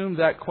naturally assumed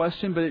that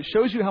question, but it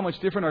shows you how much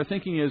different our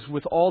thinking is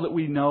with all that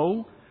we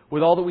know,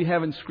 with all that we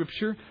have in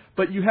Scripture.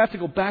 But you have to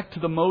go back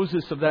to the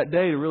Moses of that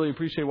day to really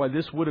appreciate why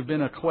this would have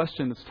been a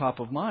question that's top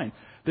of mind.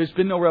 There's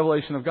been no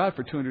revelation of God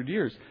for 200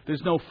 years.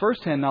 There's no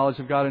first-hand knowledge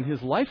of God in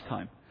his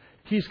lifetime.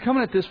 He's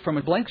coming at this from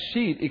a blank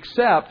sheet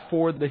except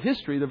for the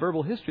history, the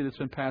verbal history that's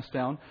been passed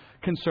down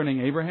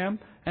concerning Abraham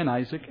and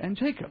Isaac and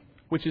Jacob,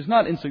 which is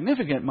not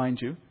insignificant,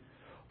 mind you.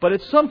 But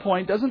at some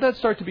point, doesn't that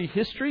start to be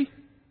history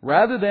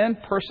rather than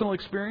personal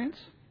experience?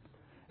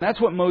 That's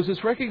what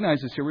Moses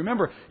recognizes here.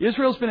 Remember,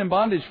 Israel's been in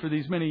bondage for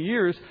these many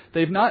years.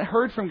 They've not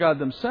heard from God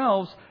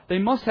themselves. They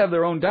must have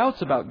their own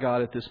doubts about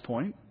God at this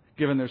point,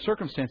 given their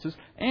circumstances.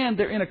 And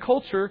they're in a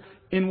culture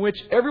in which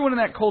everyone in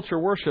that culture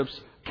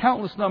worships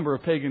countless number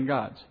of pagan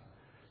gods.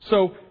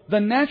 So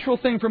the natural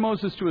thing for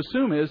Moses to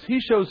assume is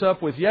he shows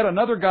up with yet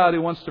another God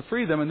who wants to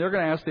free them, and they're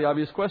going to ask the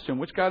obvious question,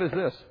 which God is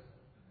this?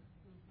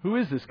 Who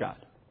is this God?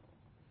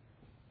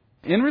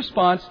 In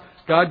response,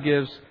 God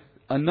gives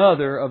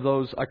another of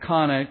those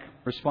iconic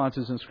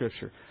responses in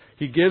Scripture.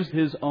 He gives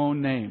His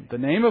own name. The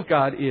name of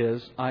God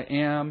is, I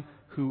am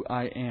who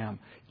I am.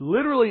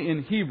 Literally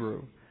in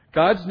Hebrew,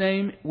 God's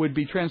name would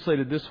be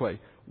translated this way: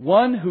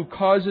 one who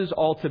causes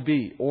all to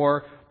be,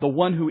 or the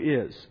one who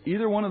is.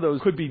 Either one of those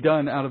could be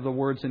done out of the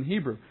words in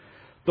Hebrew.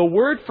 The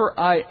word for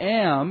I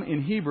am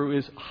in Hebrew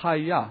is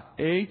Hayah.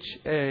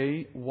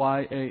 Hayah.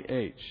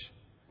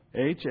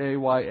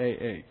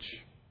 Hayah.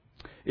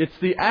 It's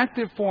the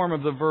active form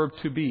of the verb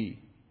to be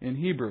in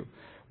Hebrew.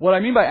 What I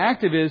mean by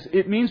active is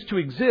it means to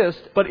exist,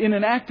 but in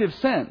an active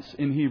sense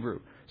in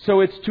Hebrew.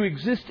 So it's to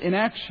exist in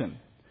action.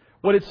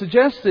 What it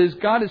suggests is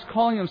God is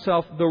calling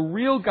Himself the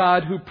real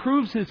God who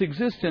proves His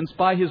existence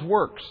by His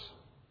works.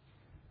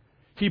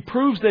 He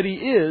proves that He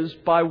is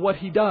by what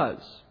He does,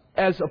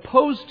 as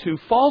opposed to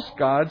false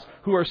gods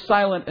who are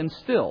silent and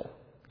still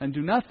and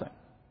do nothing.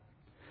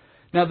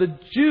 Now the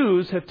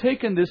Jews have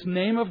taken this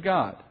name of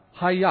God,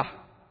 Hayah,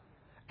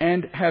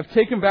 and have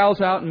taken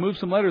vowels out and moved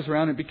some letters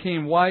around. It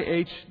became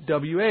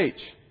YHWH,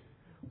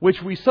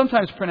 which we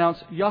sometimes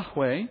pronounce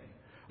Yahweh.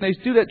 They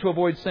do that to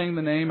avoid saying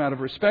the name out of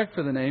respect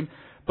for the name.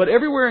 But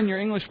everywhere in your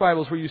English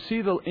Bibles where you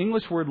see the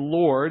English word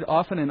Lord,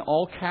 often in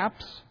all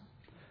caps,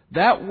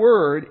 that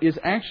word is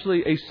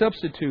actually a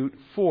substitute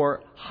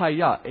for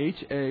Hayah,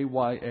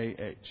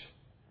 Hayah.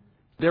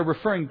 They're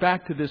referring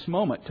back to this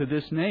moment, to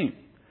this name.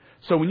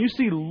 So when you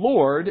see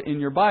Lord in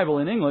your Bible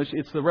in English,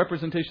 it's the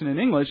representation in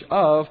English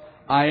of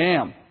I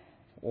am,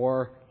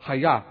 or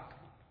Hayah.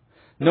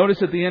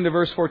 Notice at the end of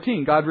verse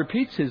 14, God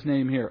repeats His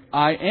name here.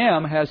 I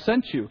am has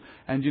sent you.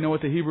 And you know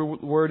what the Hebrew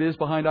word is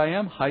behind I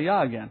am?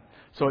 Hayah again.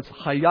 So it's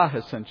Hayah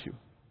has sent you.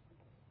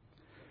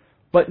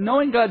 But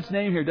knowing God's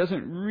name here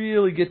doesn't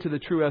really get to the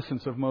true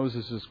essence of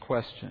Moses'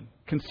 question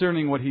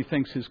concerning what he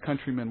thinks his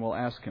countrymen will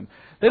ask him.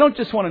 They don't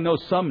just want to know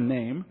some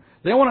name.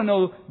 They want to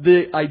know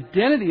the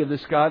identity of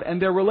this God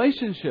and their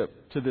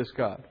relationship to this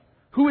God.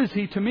 Who is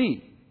he to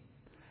me?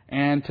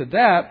 And to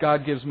that,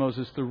 God gives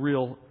Moses the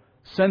real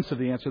sense of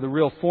the answer, the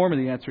real form of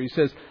the answer. He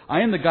says,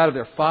 I am the God of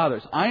their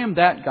fathers. I am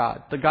that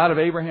God, the God of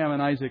Abraham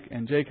and Isaac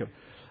and Jacob.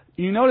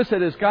 You notice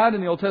that as God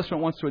in the Old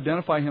Testament wants to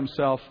identify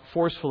himself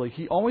forcefully,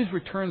 he always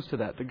returns to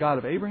that, the God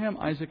of Abraham,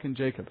 Isaac, and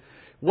Jacob.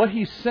 What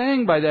he's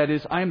saying by that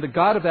is, I am the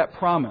God of that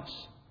promise,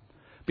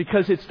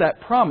 because it's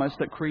that promise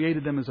that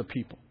created them as a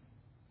people.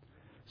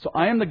 So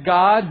I am the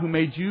God who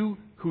made you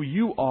who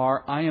you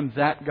are. I am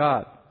that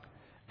God.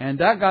 And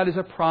that God is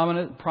a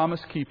prominent,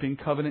 promise-keeping,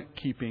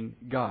 covenant-keeping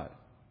God.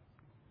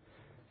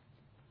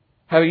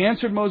 Having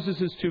answered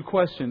Moses' two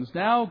questions,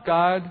 now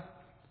God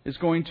is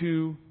going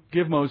to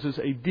give Moses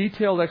a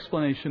detailed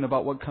explanation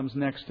about what comes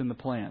next in the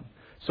plan.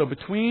 So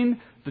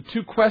between the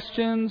two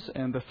questions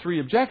and the three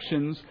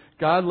objections,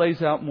 God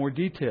lays out more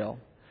detail.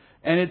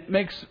 And it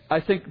makes, I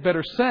think,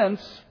 better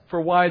sense for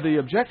why the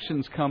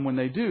objections come when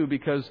they do,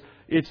 because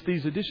it's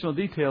these additional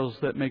details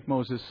that make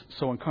Moses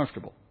so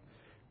uncomfortable.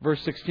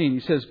 Verse 16, he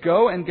says,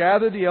 Go and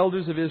gather the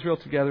elders of Israel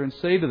together and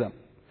say to them,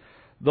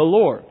 The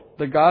Lord,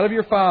 the God of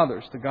your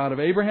fathers, the God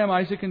of Abraham,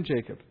 Isaac, and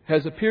Jacob,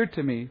 has appeared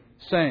to me,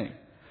 saying,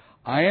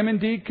 I am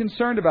indeed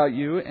concerned about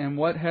you and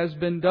what has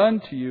been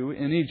done to you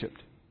in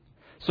Egypt.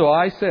 So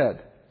I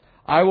said,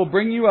 I will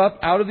bring you up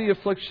out of the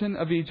affliction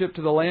of Egypt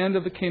to the land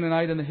of the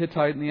Canaanite and the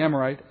Hittite and the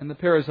Amorite and the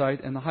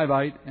Perizzite and the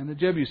Hivite and the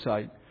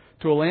Jebusite,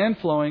 to a land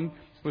flowing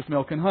with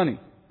milk and honey.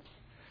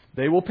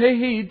 They will pay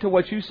heed to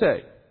what you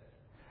say.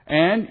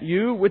 And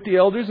you, with the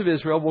elders of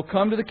Israel, will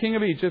come to the king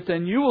of Egypt,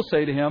 and you will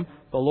say to him,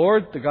 The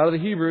Lord, the God of the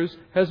Hebrews,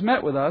 has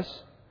met with us.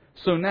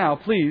 So now,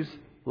 please,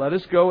 let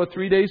us go a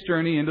 3 days'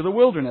 journey into the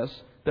wilderness,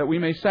 that we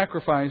may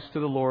sacrifice to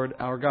the Lord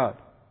our God.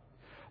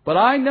 But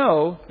I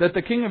know that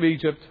the king of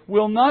Egypt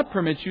will not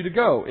permit you to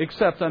go,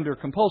 except under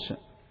compulsion.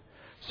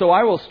 So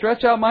I will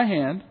stretch out my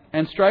hand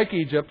and strike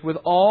Egypt with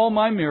all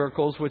my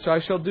miracles, which I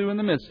shall do in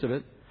the midst of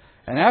it.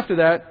 And after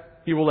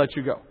that, he will let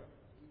you go.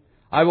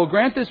 I will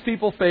grant this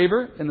people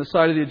favor in the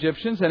sight of the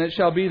Egyptians, and it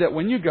shall be that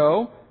when you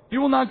go,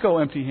 you will not go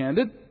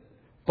empty-handed.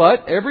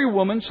 But every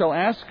woman shall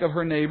ask of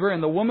her neighbor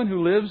and the woman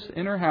who lives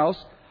in her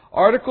house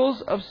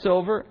articles of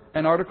silver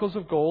and articles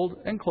of gold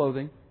and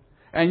clothing,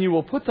 and you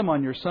will put them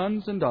on your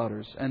sons and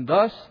daughters, and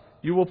thus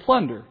you will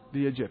plunder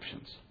the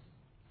Egyptians.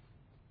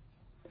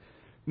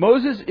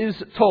 Moses is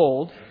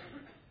told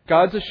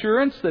God's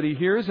assurance that he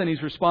hears and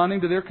he's responding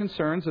to their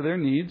concerns or their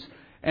needs,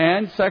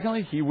 and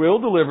secondly, he will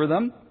deliver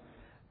them.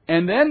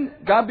 And then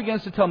God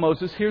begins to tell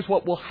Moses, here's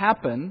what will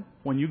happen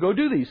when you go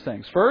do these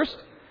things. First,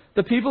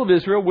 the people of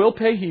Israel will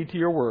pay heed to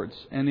your words,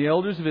 and the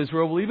elders of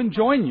Israel will even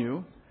join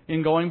you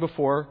in going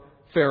before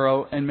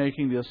Pharaoh and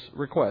making this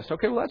request.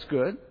 Okay, well, that's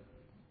good.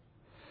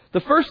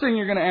 The first thing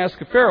you're going to ask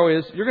of Pharaoh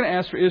is, you're going to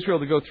ask for Israel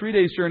to go 3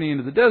 days' journey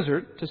into the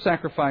desert to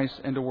sacrifice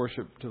and to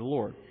worship to the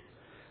Lord.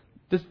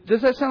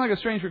 Does that sound like a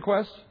strange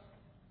request?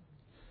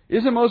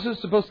 Isn't Moses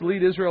supposed to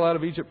lead Israel out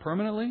of Egypt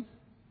permanently?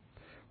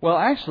 Well,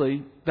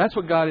 actually, that's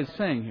what God is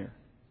saying here.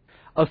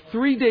 A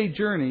 3-day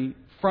journey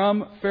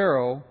from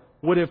Pharaoh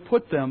would have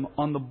put them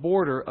on the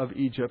border of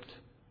Egypt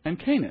and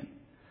Canaan.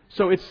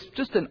 So it's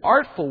just an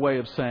artful way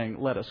of saying,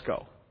 let us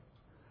go.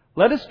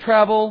 Let us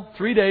travel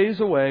 3 days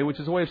away, which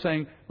is a way of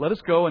saying, let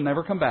us go and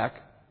never come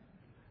back.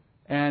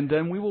 And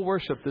then we will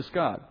worship this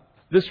God.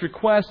 This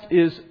request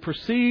is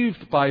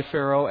perceived by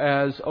Pharaoh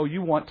as, oh,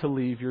 you want to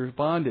leave your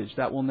bondage.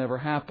 That will never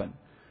happen.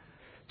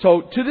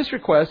 So to this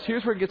request,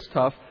 here's where it gets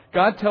tough.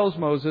 God tells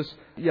Moses,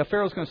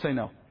 Pharaoh's going to say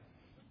no.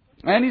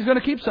 And he's going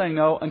to keep saying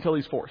no until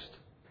he's forced.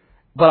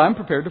 But I'm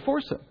prepared to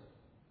force him.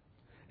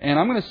 And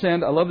I'm going to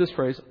send, I love this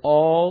phrase,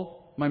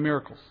 all my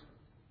miracles.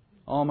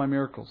 All my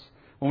miracles.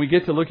 When we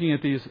get to looking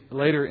at these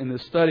later in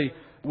this study,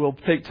 we'll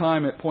take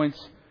time at points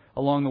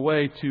along the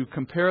way to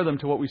compare them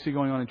to what we see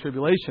going on in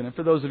tribulation. And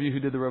for those of you who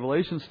did the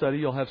Revelation study,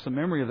 you'll have some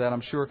memory of that,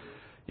 I'm sure,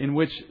 in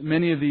which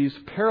many of these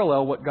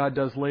parallel what God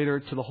does later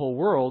to the whole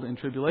world in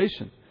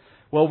tribulation.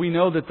 Well, we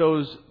know that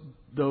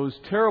those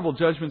terrible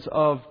judgments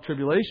of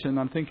tribulation,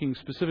 I'm thinking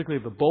specifically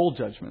of the bowl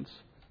judgments,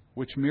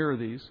 which mirror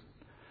these,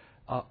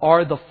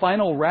 are the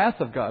final wrath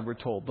of God, we're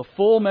told. The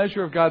full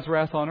measure of God's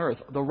wrath on earth.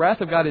 The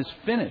wrath of God is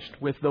finished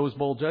with those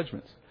bowl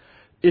judgments.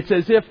 It's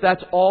as if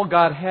that's all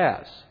God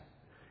has.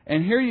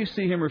 And here you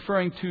see him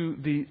referring to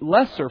the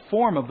lesser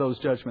form of those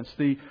judgments,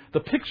 the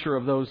picture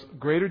of those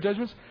greater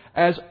judgments,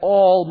 as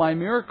all my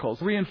miracles,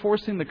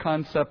 reinforcing the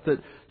concept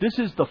that this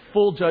is the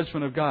full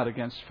judgment of God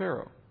against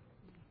Pharaoh,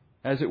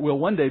 as it will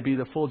one day be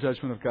the full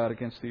judgment of God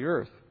against the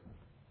earth.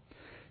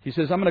 He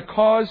says, I'm going to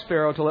cause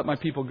Pharaoh to let my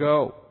people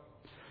go.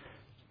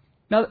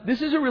 Now,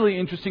 this is a really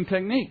interesting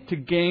technique to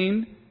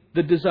gain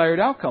the desired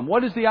outcome.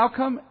 What is the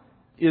outcome?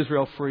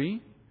 Israel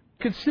free.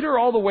 Consider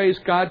all the ways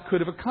God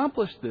could have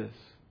accomplished this.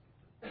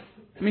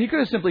 I mean, he could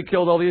have simply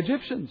killed all the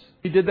Egyptians.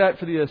 He did that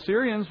for the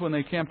Assyrians when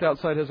they camped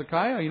outside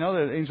Hezekiah. You know,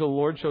 the angel of the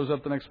Lord shows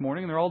up the next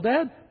morning and they're all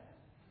dead.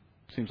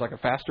 Seems like a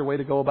faster way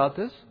to go about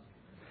this.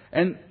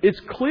 And it's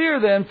clear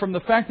then from the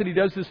fact that he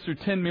does this through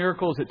 10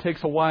 miracles, it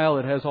takes a while,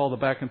 it has all the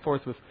back and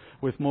forth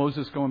with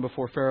Moses going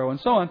before Pharaoh and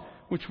so on,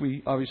 which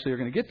we obviously are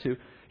going to get to.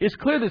 It's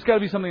clear there's got to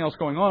be something else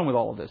going on with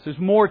all of this. There's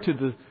more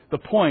to the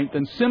point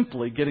than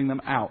simply getting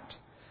them out.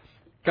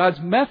 God's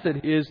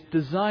method is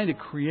designed to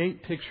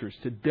create pictures,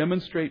 to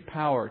demonstrate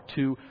power,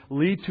 to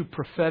lead to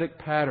prophetic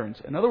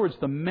patterns. In other words,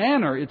 the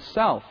manner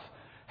itself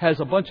has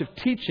a bunch of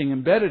teaching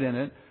embedded in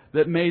it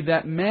that made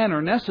that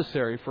manner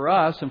necessary for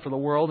us and for the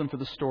world and for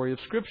the story of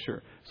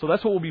Scripture. So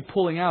that's what we'll be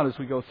pulling out as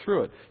we go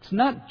through it. It's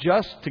not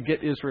just to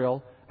get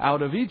Israel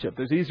out of Egypt.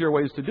 There's easier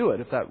ways to do it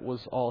if that was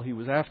all he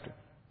was after.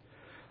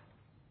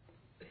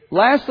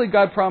 Lastly,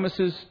 God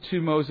promises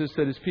to Moses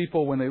that his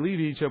people, when they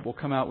leave Egypt, will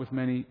come out with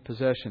many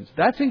possessions.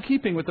 That's in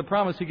keeping with the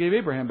promise he gave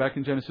Abraham back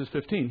in Genesis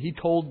 15. He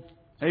told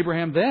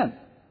Abraham then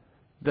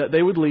that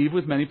they would leave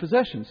with many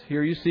possessions.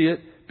 Here you see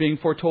it being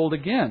foretold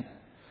again.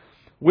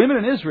 Women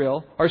in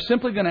Israel are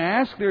simply going to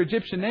ask their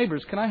Egyptian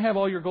neighbors, "Can I have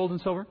all your gold and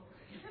silver?"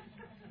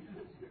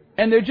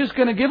 And they're just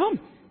going to give them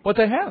what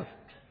they have.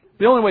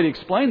 The only way to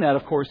explain that,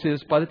 of course,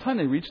 is by the time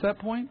they reach that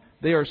point,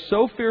 they are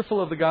so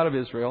fearful of the God of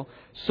Israel,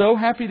 so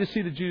happy to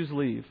see the Jews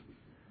leave,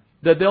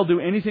 that they'll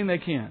do anything they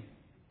can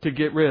to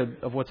get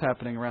rid of what's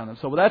happening around them.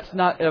 So that's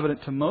not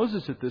evident to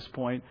Moses at this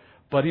point,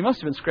 but he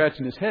must have been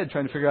scratching his head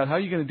trying to figure out how are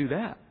you going to do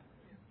that.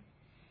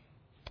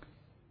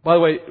 By the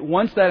way,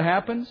 once that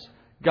happens,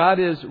 God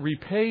has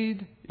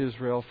repaid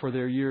Israel for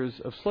their years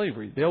of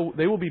slavery.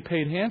 They will be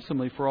paid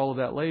handsomely for all of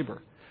that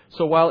labor.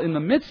 So while in the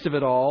midst of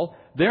it all,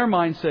 their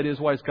mindset is,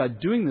 why is God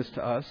doing this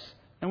to us?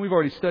 And we've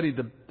already studied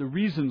the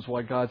reasons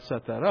why God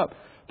set that up.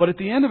 But at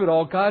the end of it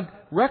all, God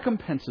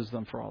recompenses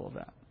them for all of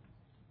that.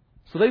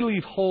 So they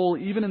leave whole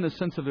even in the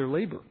sense of their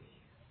labor.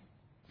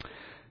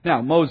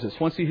 Now, Moses,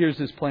 once he hears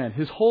this plan,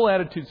 his whole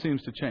attitude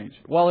seems to change.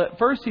 While at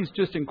first he's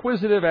just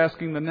inquisitive,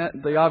 asking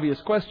the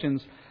obvious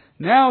questions,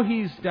 now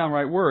he's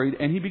downright worried,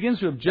 and he begins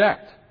to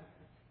object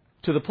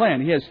to the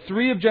plan. He has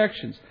 3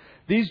 objections.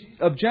 These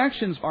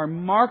objections are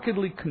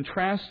markedly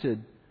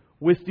contrasted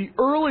with the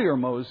earlier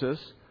Moses,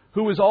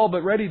 who was all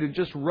but ready to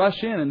just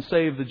rush in and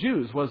save the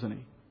Jews, wasn't he?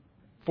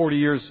 40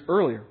 years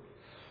earlier.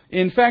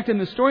 In fact, in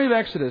the story of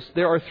Exodus,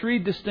 there are 3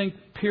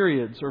 distinct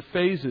periods or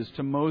phases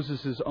to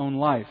Moses' own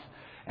life.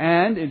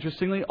 And,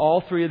 interestingly,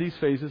 all 3 of these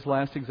phases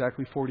last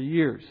exactly 40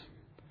 years.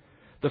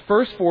 The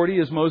first 40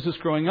 is Moses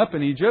growing up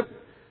in Egypt.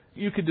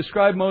 You could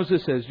describe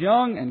Moses as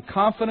young and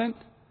confident,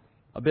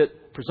 a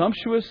bit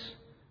presumptuous,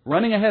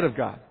 running ahead of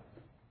God.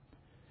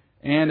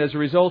 And as a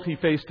result, he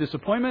faced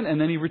disappointment,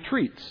 and then he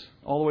retreats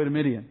all the way to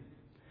Midian.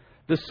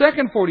 The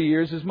second 40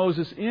 years is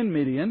Moses in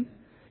Midian.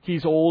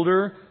 He's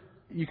older.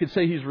 You could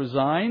say he's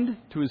resigned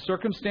to his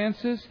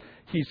circumstances.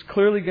 He's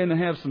clearly going to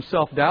have some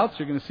self-doubts.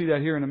 You're going to see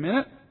that here in a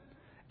minute.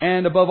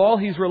 And above all,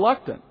 he's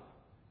reluctant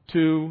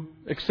to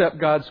accept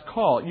God's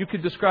call. You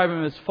could describe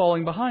him as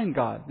falling behind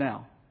God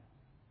now.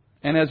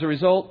 And as a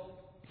result,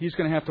 he's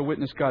going to have to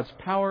witness God's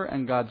power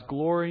and God's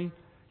glory.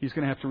 He's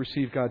going to have to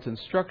receive God's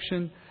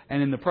instruction.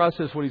 And in the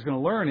process, what he's going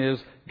to learn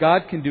is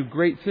God can do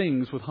great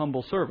things with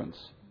humble servants.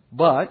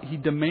 But he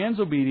demands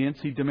obedience,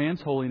 he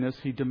demands holiness,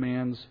 he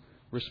demands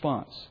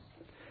response.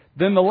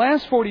 Then the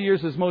last 40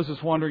 years is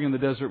Moses wandering in the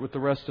desert with the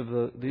rest of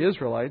the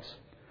Israelites.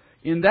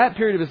 In that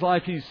period of his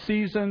life, he's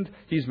seasoned,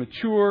 he's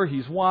mature,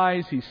 he's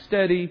wise, he's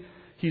steady.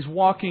 He's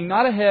walking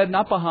not ahead,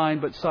 not behind,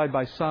 but side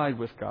by side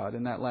with God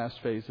in that last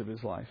phase of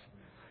his life.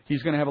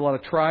 He's going to have a lot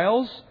of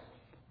trials,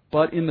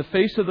 but in the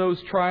face of those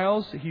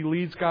trials, he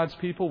leads God's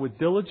people with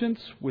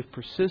diligence, with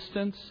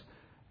persistence,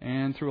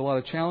 and through a lot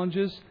of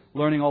challenges,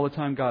 learning all the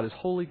time God is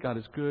holy, God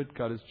is good,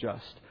 God is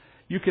just.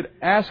 You could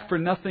ask for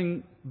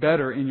nothing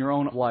better in your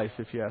own life,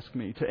 if you ask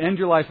me. To end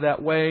your life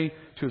that way,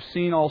 to have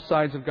seen all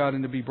sides of God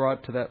and to be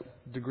brought to that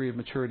degree of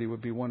maturity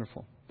would be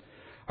wonderful.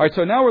 All right,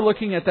 so now we're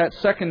looking at that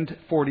second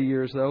 40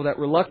 years, though, that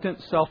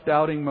reluctant,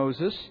 self-doubting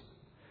Moses.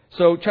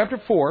 So chapter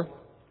 4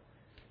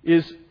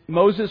 is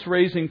Moses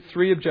raising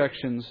 3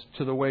 objections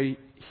to the way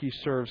he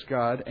serves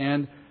God.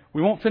 And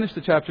we won't finish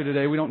the chapter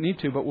today. We don't need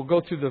to, but we'll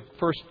go through the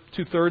first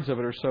 2/3 of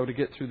it or so to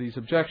get through these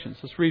objections.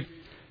 Let's read.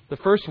 The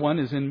first one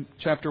is in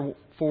chapter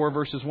 4,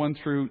 verses 1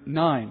 through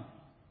 9.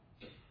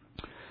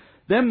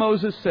 Then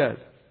Moses said,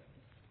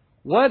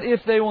 "What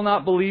if they will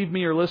not believe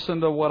me or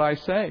listen to what I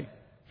say?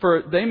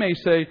 For they may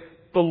say,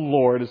 'The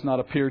Lord has not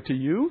appeared to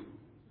you.'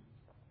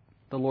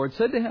 The Lord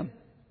said to him,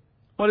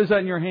 'What is that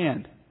in your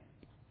hand?'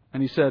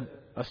 And he said,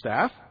 'A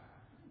staff.'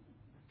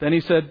 Then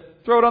he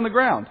said, 'Throw it on the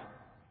ground.'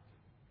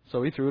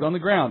 So he threw it on the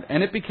ground,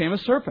 and it became a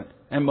serpent,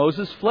 and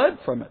Moses fled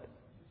from it.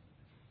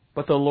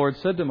 But the Lord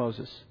said to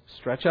Moses,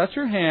 'Stretch out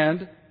your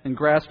hand and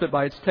grasp it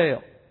by its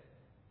tail.'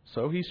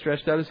 So he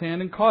stretched out his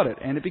hand and caught it,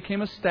 and it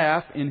became a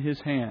staff in his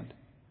hand.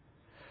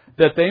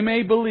 That they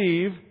may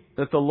believe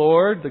that the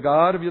Lord, the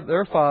God of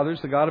their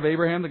fathers, the God of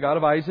Abraham, the God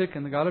of Isaac,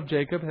 and the God of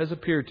Jacob, has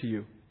appeared to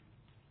you."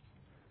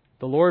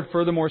 The Lord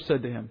furthermore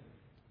said to him,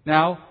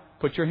 "Now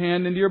put your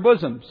hand into your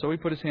bosom." So he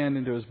put his hand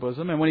into his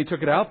bosom, and when he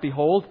took it out,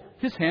 behold,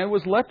 his hand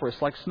was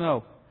leprous like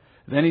snow.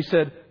 Then he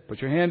said,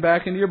 "Put your hand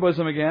back into your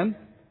bosom again."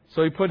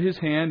 So he put his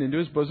hand into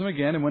his bosom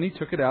again, and when he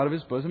took it out of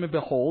his bosom, and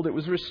behold, it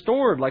was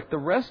restored like the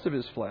rest of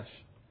his flesh.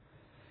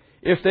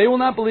 If they will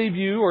not believe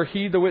you or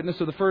heed the witness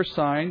of the first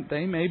sign,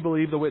 they may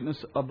believe the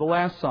witness of the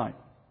last sign.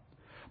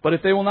 But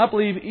if they will not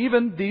believe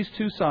even these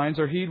two signs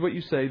or heed what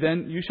you say,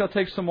 then you shall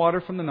take some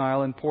water from the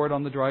Nile and pour it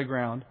on the dry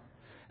ground,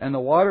 and the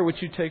water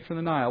which you take from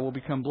the Nile will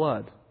become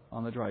blood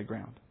on the dry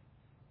ground.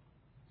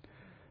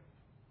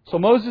 So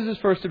Moses'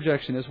 first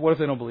objection is, what if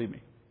they don't believe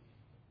me?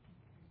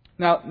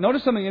 Now,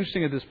 notice something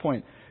interesting at this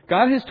point.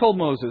 God has told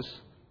Moses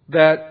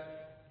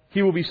that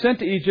he will be sent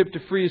to Egypt to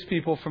free his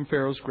people from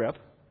Pharaoh's grip.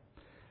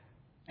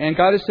 And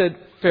God has said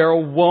Pharaoh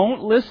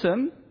won't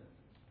listen.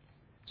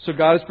 So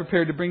God is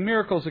prepared to bring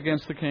miracles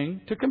against the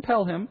king to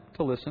compel him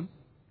to listen.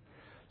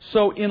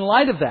 So in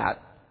light of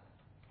that,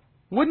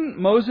 wouldn't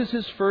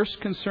Moses' first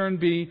concern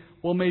be,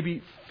 well,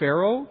 maybe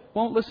Pharaoh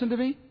won't listen to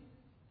me?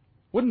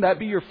 Wouldn't that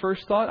be your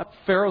first thought?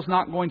 Pharaoh's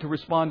not going to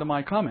respond to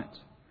my comments.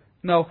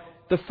 No,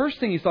 the first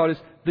thing he thought is,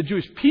 the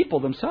Jewish people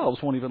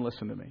themselves won't even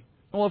listen to me.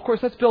 Well, of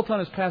course, that's built on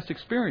his past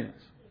experience.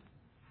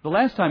 The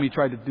last time he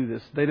tried to do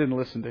this, they didn't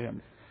listen to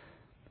him.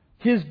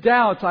 His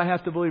doubts, I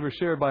have to believe, are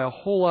shared by a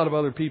whole lot of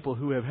other people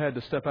who have had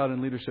to step out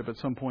in leadership at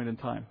some point in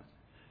time.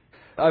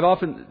 I've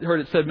often heard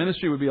it said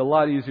ministry would be a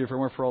lot easier if it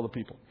weren't for all the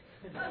people.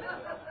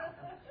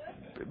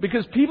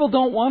 Because people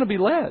don't want to be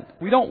led.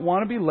 We don't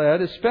want to be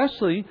led,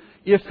 especially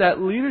if that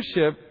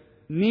leadership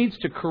needs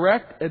to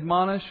correct,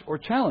 admonish, or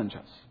challenge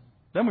us.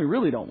 Then we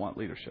really don't want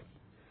leadership.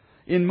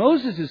 In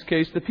Moses'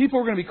 case, the people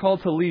were going to be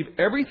called to leave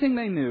everything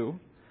they knew,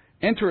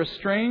 enter a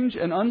strange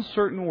and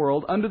uncertain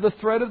world under the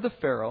threat of the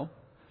Pharaoh.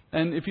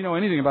 And if you know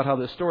anything about how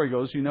this story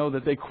goes, you know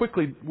that they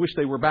quickly wish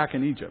they were back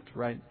in Egypt,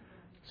 right?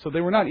 So they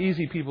were not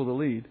easy people to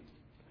lead.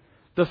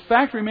 The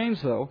fact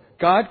remains, though,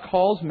 God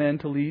calls men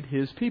to lead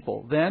His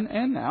people, then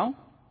and now.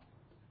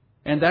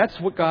 And that's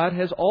what God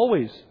has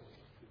always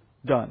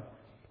done.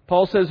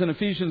 Paul says in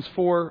Ephesians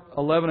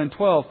 4:11 and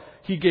 12,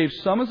 He gave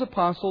some as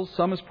apostles,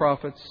 some as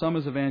prophets, some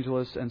as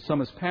evangelists, and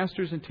some as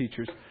pastors and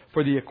teachers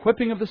for the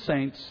equipping of the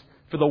saints,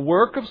 for the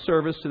work of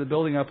service to the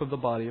building up of the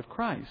body of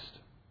Christ.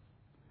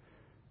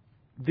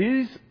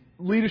 These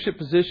leadership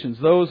positions,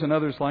 those and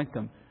others like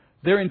them,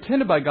 they're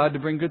intended by God to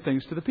bring good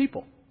things to the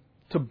people.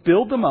 To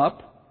build them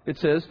up, it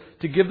says,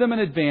 to give them an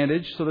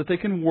advantage so that they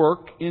can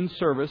work in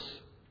service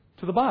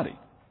to the body.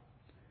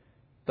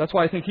 That's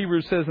why I think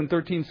Hebrews says in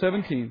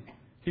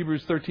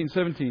Hebrews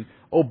 13:17,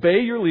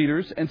 obey your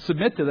leaders and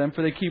submit to them,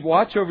 for they keep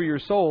watch over your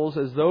souls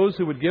as those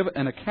who would give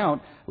an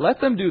account.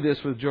 Let them do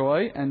this with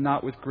joy and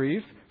not with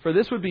grief, for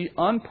this would be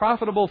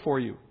unprofitable for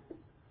you.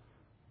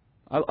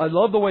 I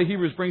love the way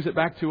Hebrews brings it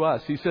back to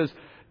us. He says,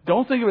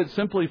 don't think of it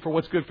simply for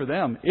what's good for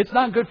them. It's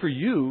not good for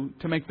you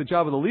to make the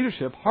job of the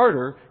leadership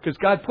harder because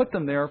God put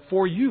them there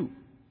for you.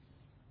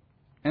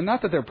 And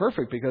not that they're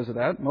perfect because of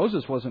that.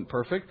 Moses wasn't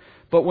perfect.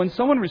 But when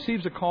someone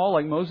receives a call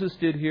like Moses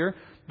did here,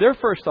 their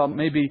first thought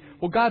may be,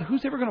 well, God,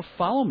 who's ever going to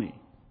follow me?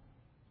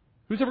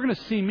 Who's ever going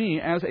to see me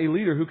as a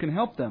leader who can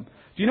help them?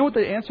 Do you know what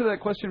the answer to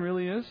that question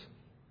really is?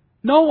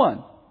 No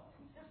one.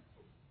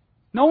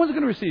 No one's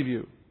going to receive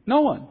you.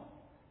 No one.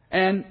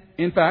 And,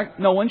 in fact,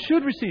 no one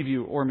should receive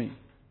you or me.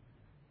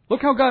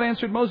 Look how God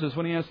answered Moses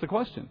when he asked the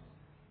question.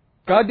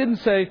 God didn't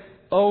say,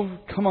 oh,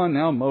 come on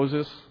now,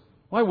 Moses.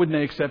 Why wouldn't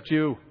they accept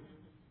you?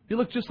 You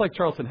look just like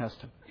Charlton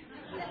Heston.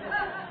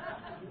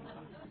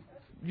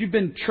 You've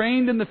been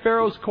trained in the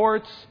Pharaoh's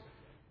courts.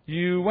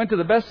 You went to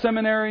the best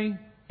seminary.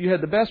 You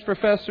had the best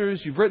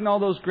professors. You've written all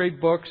those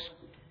great books.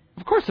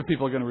 Of course the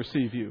people are going to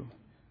receive you.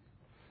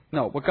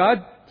 No, what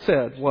God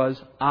said was,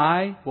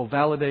 I will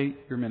validate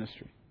your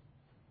ministry.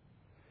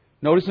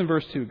 Notice in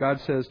verse 2, God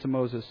says to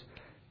Moses,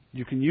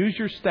 you can use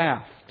your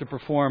staff to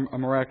perform a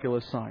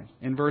miraculous sign.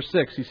 In verse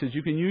 6, He says,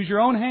 you can use your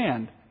own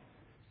hand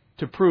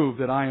to prove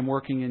that I am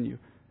working in you.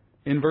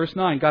 In verse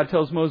 9, God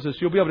tells Moses,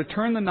 you'll be able to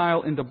turn the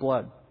Nile into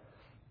blood.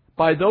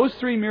 By those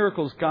three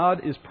miracles,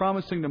 God is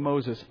promising to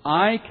Moses,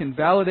 I can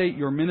validate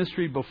your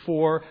ministry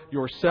before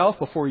yourself,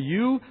 before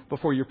you,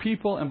 before your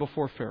people, and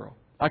before Pharaoh.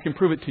 I can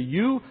prove it to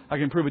you, I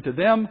can prove it to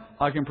them,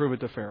 I can prove it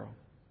to Pharaoh.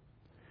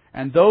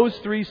 And those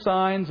three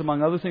signs,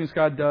 among other things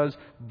God does,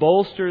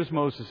 bolsters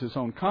Moses'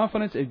 own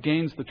confidence, it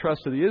gains the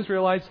trust of the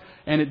Israelites,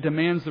 and it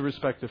demands the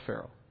respect of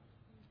Pharaoh.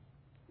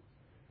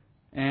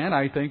 And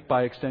I think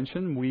by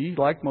extension, we,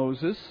 like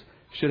Moses,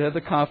 should have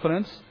the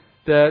confidence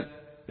that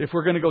if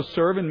we're going to go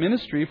serve in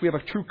ministry, if we have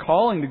a true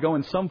calling to go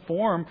in some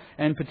form,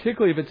 and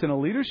particularly if it's in a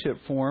leadership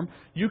form,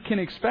 you can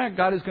expect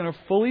God is going to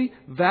fully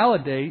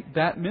validate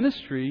that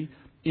ministry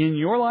in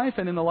your life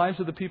and in the lives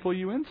of the people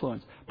you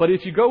influence. But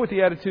if you go with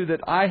the attitude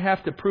that I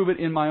have to prove it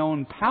in my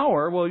own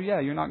power, well,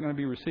 yeah, you're not going to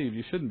be received.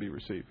 You shouldn't be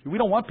received. We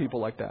don't want people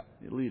like that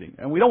leading.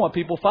 And we don't want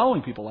people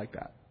following people like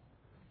that.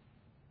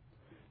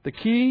 The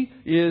key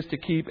is to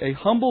keep a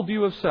humble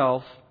view of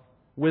self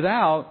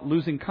without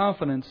losing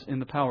confidence in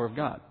the power of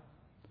God.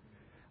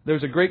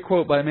 There's a great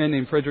quote by a man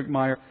named Frederick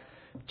Meyer.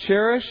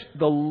 Cherish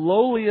the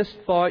lowliest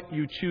thought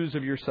you choose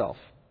of yourself,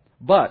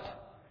 but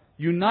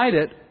unite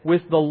it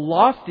with the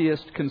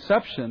loftiest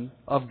conception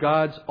of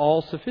God's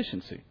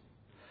all-sufficiency.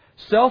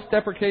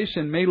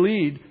 Self-deprecation may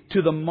lead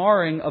to the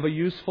marring of a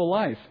useful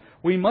life.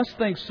 We must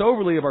think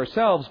soberly of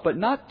ourselves, but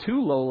not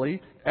too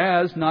lowly,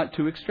 as not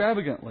too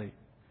extravagantly.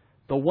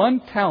 The one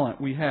talent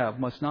we have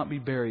must not be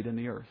buried in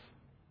the earth.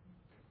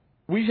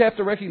 We have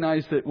to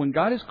recognize that when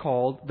God is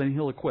called, then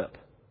He'll equip.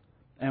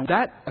 And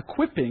that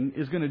equipping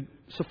is going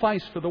to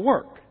suffice for the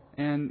work.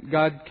 And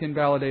God can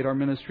validate our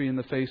ministry in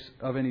the face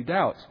of any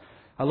doubts.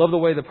 I love the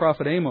way the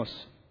prophet Amos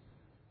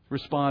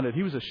responded.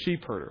 He was a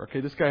sheep herder.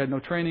 Okay, this guy had no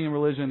training in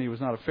religion. He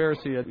was not a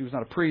Pharisee. He was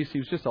not a priest. He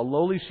was just a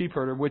lowly sheep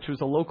herder, which was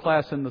a low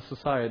class in the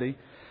society.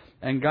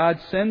 And God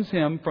sends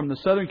him from the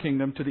southern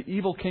kingdom to the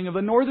evil king of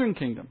the northern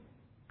kingdom,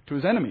 to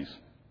his enemies.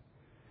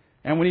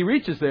 And when he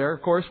reaches there,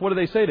 of course, what do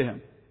they say to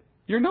him?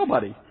 You're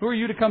nobody. Who are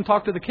you to come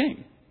talk to the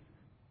king?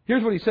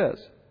 Here's what he says.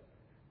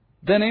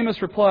 Then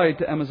Amos replied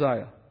to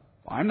Amaziah,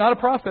 I'm not a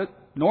prophet,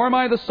 nor am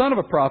I the son of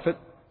a prophet,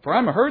 for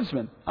I'm a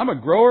herdsman. I'm a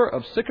grower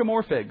of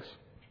sycamore figs.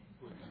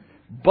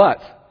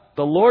 But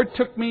the Lord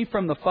took me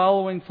from the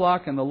following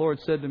flock, and the Lord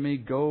said to me,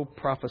 go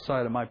prophesy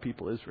to my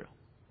people Israel.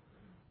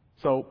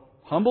 So,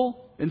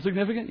 humble,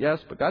 insignificant, yes,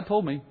 but God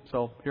told me,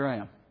 so here I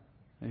am.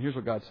 And here's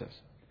what God says.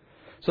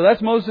 So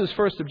that's Moses'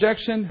 first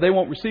objection. They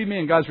won't receive me,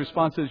 and God's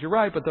response is, you're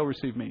right, but they'll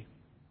receive me.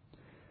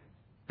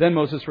 Then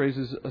Moses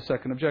raises a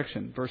second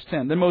objection. Verse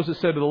 10. Then Moses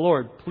said to the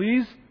Lord,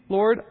 please,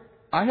 Lord,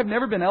 I have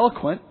never been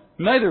eloquent,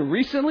 neither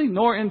recently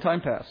nor in time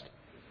past,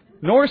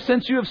 nor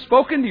since you have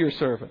spoken to your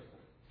servant.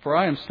 For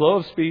I am slow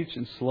of speech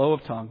and slow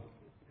of tongue.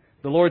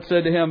 The Lord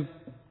said to him,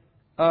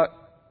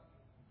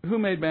 who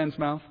made man's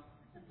mouth?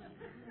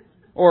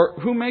 Or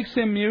who makes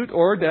him mute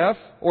or deaf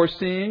or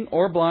seeing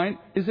or blind?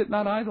 Is it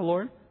not I, the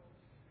Lord?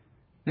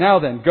 Now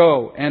then,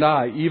 go, and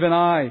I, even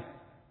I,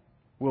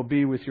 will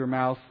be with your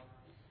mouth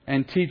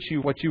and teach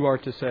you what you are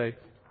to say.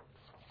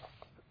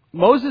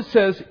 Moses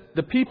says,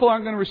 the people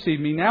aren't going to receive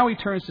me. Now he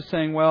turns to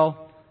saying,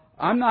 well,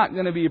 I'm not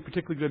going to be a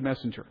particularly good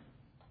messenger.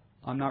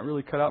 I'm not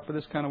really cut out for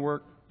this kind of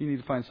work. You need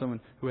to find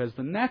someone who has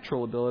the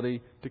natural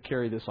ability to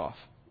carry this off.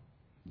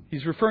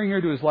 He's referring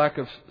here to his lack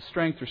of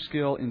strength or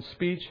skill in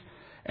speech.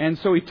 And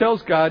so he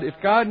tells God, if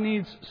God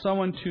needs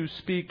someone to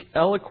speak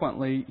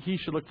eloquently, he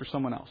should look for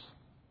someone else.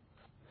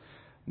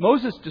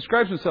 Moses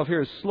describes himself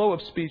here as slow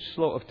of speech,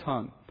 slow of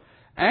tongue.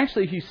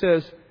 Actually, he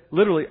says,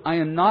 literally, I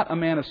am not a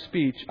man of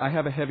speech. I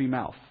have a heavy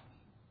mouth.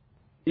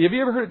 Have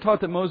you ever heard it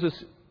taught that Moses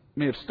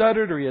may have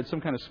stuttered or he had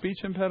some kind of speech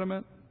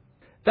impediment?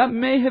 That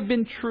may have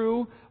been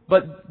true,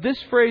 but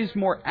this phrase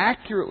more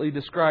accurately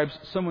describes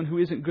someone who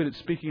isn't good at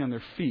speaking on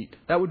their feet.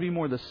 That would be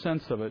more the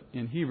sense of it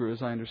in Hebrew,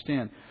 as I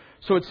understand.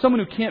 So it's someone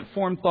who can't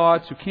form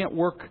thoughts, who can't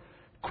work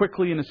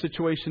quickly in a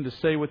situation to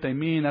say what they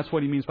mean. That's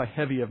what he means by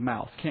heavy of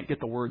mouth. Can't get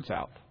the words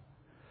out.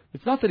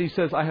 It's not that he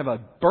says, I have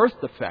a birth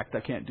defect, I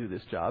can't do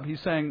this job.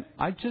 He's saying,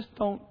 I just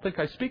don't think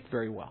I speak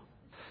very well.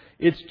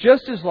 It's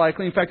just as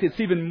likely, in fact, it's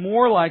even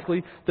more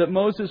likely that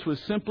Moses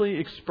was simply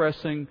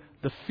expressing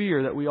the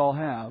fear that we all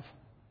have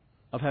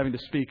of having to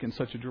speak in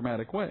such a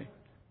dramatic way.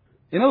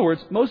 In other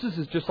words, Moses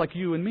is just like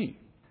you and me.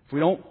 If we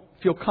don't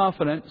feel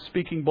confident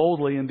speaking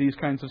boldly in these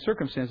kinds of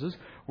circumstances,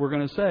 we're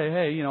going to say,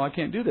 hey, I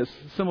can't do this.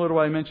 Similar to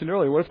what I mentioned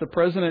earlier. What if the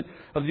President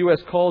of the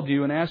U.S. called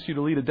you and asked you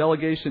to lead a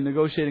delegation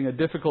negotiating a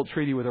difficult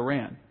treaty with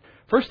Iran?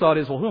 First thought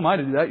is, well, who am I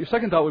to do that? Your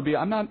second thought would be,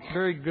 I'm not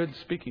very good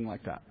speaking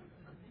like that.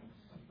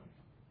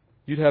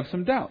 You'd have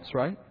some doubts,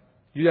 right?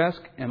 You'd ask,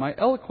 am I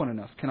eloquent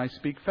enough? Can I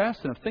speak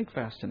fast enough? Think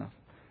fast enough?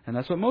 And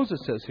that's what Moses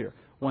says here.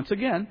 Once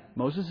again,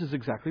 Moses is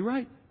exactly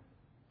right.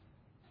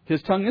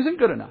 His tongue isn't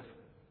good enough.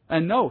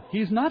 And no,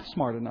 he's not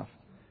smart enough.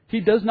 He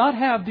does not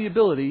have the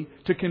ability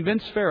to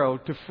convince Pharaoh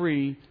to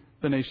free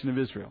the nation of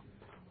Israel.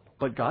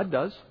 But God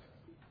does.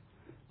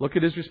 Look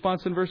at his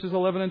response in verses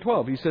 11 and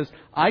 12. He says,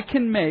 I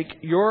can make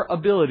your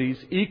abilities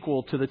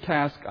equal to the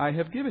task I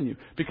have given you.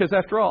 Because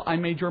after all, I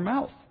made your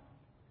mouth.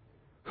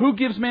 Who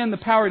gives man the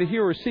power to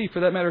hear or see,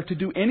 for that matter, to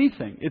do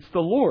anything? It's the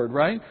Lord,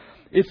 right?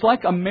 It's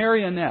like a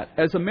marionette.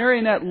 As a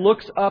marionette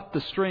looks up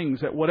the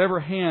strings at whatever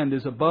hand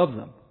is above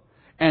them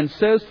and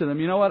says to them,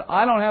 you know what?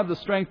 I don't have the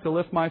strength to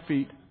lift my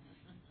feet.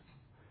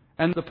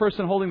 And the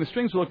person holding the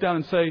strings will look down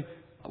and say,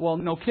 well,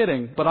 no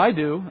kidding, but I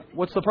do.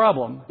 What's the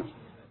problem?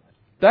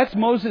 That's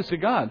Moses to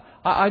God.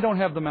 I don't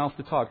have the mouth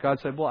to talk. God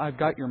said, well, I've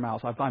got your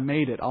mouth. I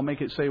made it. I'll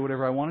make it say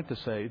whatever I want it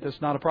to say.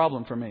 That's not a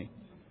problem for me.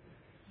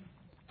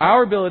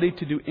 Our ability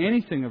to do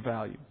anything of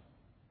value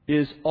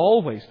is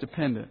always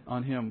dependent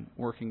on Him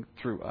working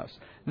through us.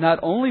 Not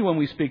only when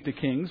we speak to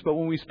kings, but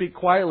when we speak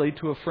quietly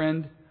to a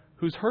friend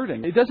who's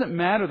hurting. It doesn't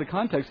matter the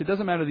context. It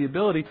doesn't matter the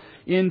ability.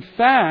 In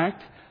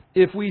fact,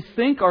 if we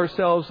think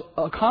ourselves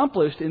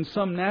accomplished in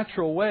some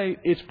natural way,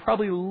 it's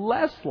probably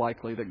less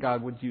likely that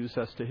God would use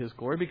us to His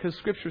glory, because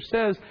Scripture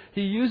says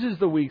He uses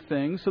the weak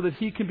things so that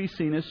He can be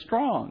seen as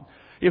strong.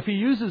 If He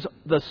uses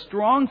the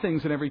strong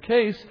things in every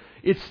case,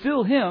 it's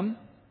still Him,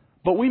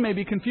 but we may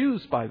be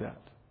confused by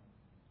that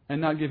and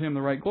not give Him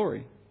the right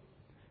glory.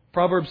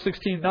 Proverbs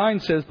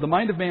 16:9 says, the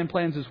mind of man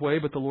plans his way,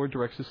 but the Lord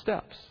directs his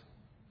steps.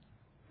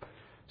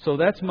 So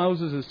that's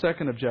Moses'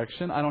 second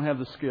objection. I don't have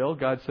the skill.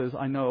 God says,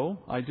 I know,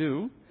 I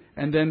do.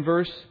 And then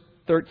verse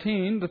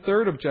 13, the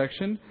third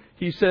objection,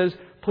 he says,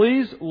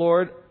 please,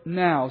 Lord,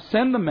 now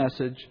send the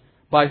message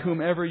by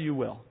whomever you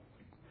will."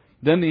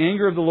 Then the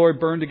anger of the Lord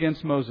burned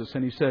against Moses,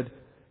 and he said,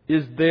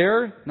 "Is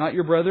there not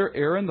your brother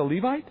Aaron the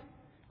Levite?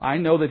 I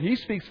know that he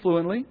speaks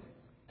fluently.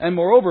 And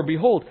moreover,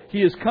 behold,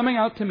 he is coming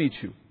out to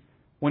meet you.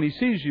 When he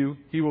sees you,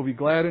 he will be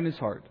glad in his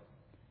heart.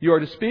 You are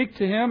to speak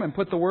to him and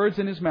put the words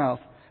in his mouth.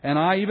 And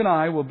I, even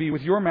I, will be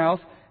with your mouth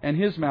and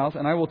his mouth,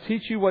 and I will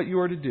teach you what you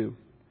are to do.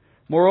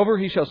 Moreover,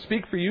 he shall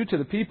speak for you to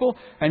the people,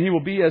 and he will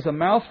be as a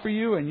mouth for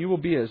you, and you will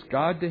be as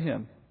God to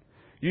him.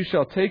 You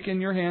shall take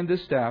in your hand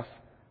this staff,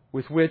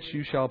 with which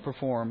you shall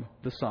perform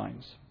the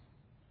signs."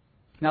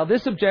 Now,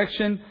 this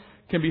objection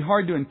can be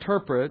hard to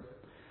interpret.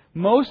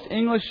 Most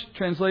English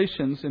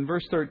translations in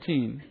verse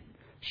 13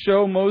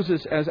 show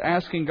Moses as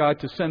asking God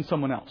to send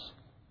someone else.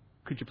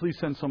 Could you please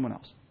send someone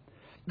else?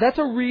 That's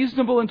a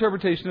reasonable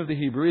interpretation of the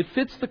Hebrew. It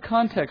fits the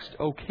context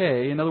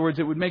okay. In other words,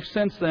 it would make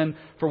sense then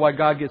for why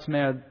God gets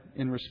mad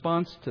in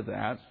response to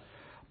that.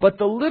 But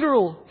the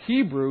literal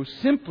Hebrew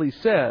simply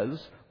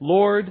says,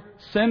 "Lord,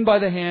 send by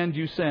the hand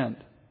you send."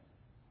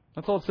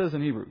 That's all it says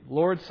in Hebrew.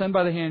 "Lord, send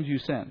by the hand you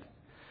send."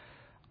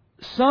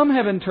 Some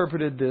have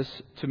interpreted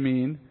this to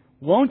mean,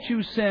 "Won't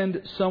you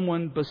send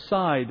someone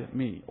beside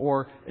me?"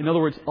 Or, in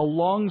other words,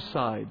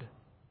 alongside.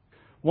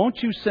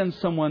 "Won't you send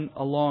someone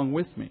along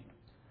with me?"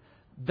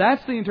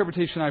 That's the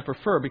interpretation I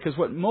prefer, because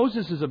what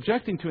Moses is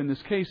objecting to in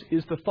this case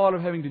is the thought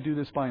of having to do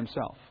this by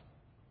himself.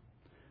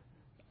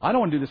 I don't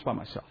want to do this by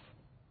myself.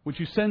 Would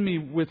you send me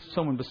with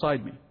someone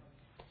beside me?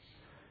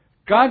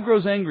 God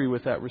grows angry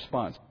with that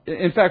response.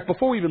 In fact,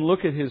 before we even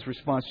look at his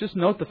response, just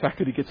note the fact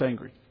that he gets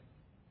angry.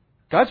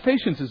 God's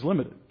patience is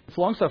limited. It's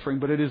long-suffering,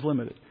 but it is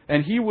limited.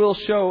 And he will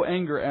show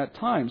anger at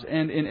times.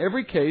 And in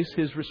every case,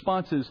 his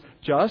response is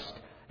just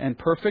and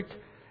perfect,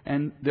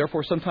 and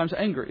therefore sometimes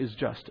anger is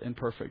just and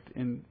perfect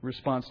in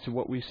response to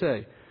what we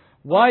say.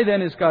 Why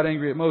then is God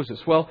angry at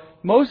Moses? Well,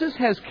 Moses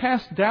has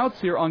cast doubts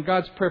here on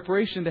God's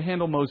preparation to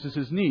handle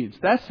Moses' needs.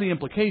 That's the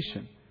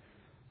implication.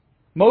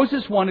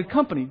 Moses wanted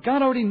company.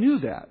 God already knew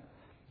that.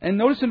 And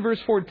notice in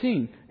verse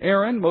 14,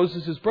 Aaron,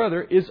 Moses'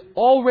 brother, is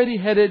already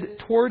headed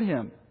toward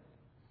him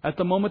at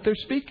the moment they're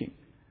speaking.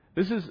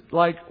 This is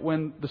like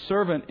when the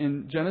servant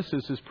in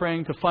Genesis is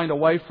praying to find a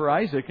wife for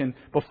Isaac, and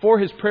before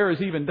his prayer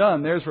is even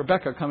done, there's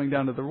Rebekah coming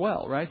down to the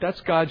well, right? That's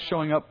God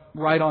showing up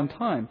right on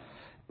time.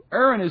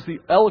 Aaron is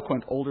the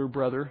eloquent older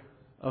brother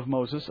of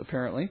Moses,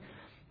 apparently.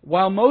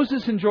 While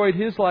Moses enjoyed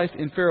his life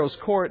in Pharaoh's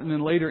court and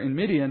then later in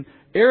Midian,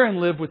 Aaron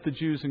lived with the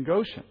Jews in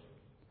Goshen.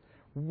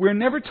 We're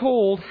never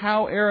told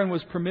how Aaron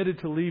was permitted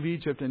to leave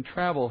Egypt and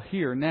travel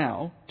here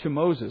now to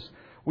Moses.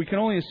 We can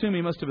only assume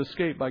he must have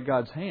escaped by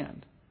God's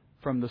hand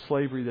from the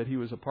slavery that he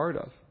was a part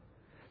of.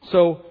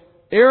 So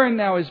Aaron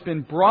now has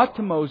been brought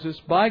to Moses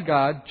by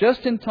God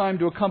just in time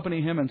to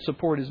accompany him and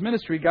support his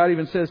ministry. God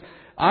even says,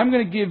 "I'm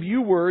going to give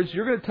you words.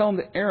 You're going to tell them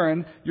to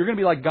Aaron. You're going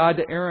to be like God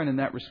to Aaron in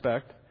that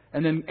respect.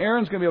 And then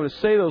Aaron's going to be able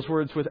to say those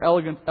words with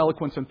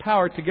eloquence and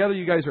power. Together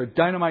you guys are a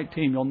dynamite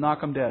team. You'll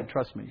knock them dead.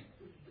 Trust me."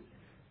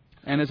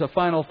 And as a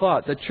final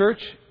thought, the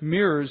church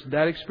mirrors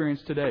that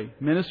experience today.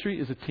 Ministry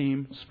is a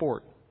team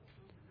sport.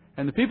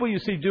 And the people you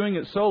see doing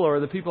it solo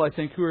are the people, I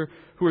think, who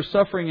are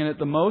suffering in it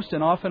the most,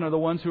 and often are the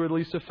ones who are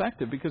least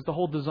effective, because the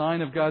whole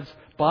design of God's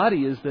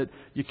body is that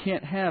you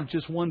can't have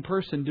just one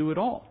person do it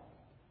all.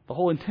 The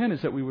whole intent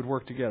is that we would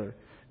work together.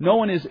 No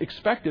one is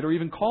expected or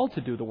even called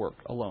to do the work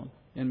alone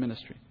in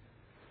ministry.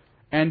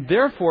 And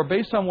therefore,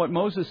 based on what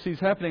Moses sees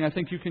happening, I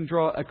think you can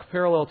draw a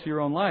parallel to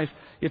your own life.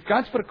 If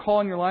God's put a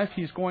call in your life,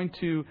 He's going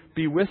to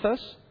be with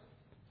us.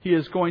 He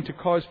is going to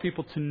cause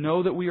people to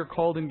know that we are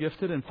called and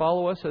gifted and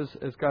follow us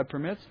as God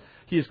permits.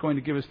 He is going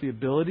to give us the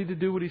ability to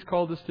do what He's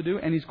called us to do.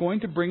 And He's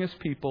going to bring us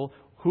people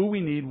who we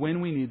need,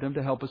 when we need them,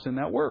 to help us in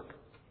that work.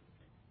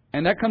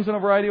 And that comes in a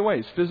variety of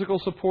ways. Physical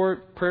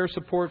support, prayer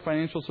support,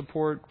 financial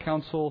support,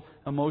 counsel,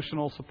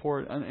 emotional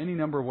support, and any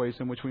number of ways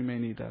in which we may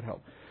need that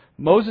help.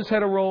 Moses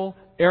had a role.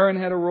 Aaron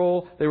had a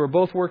role. They were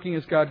both working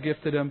as God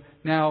gifted him.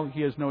 Now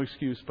he has no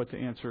excuse but to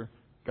answer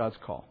God's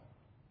call.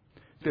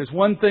 There's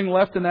one thing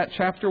left in that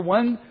chapter,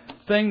 one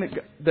thing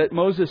that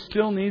Moses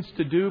still needs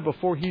to do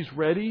before he's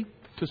ready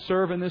to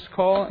serve in this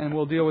call, and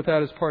we'll deal with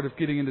that as part of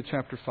getting into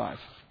chapter 5.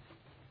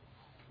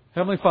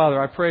 Heavenly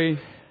Father, I pray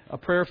a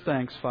prayer of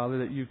thanks, Father,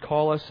 that you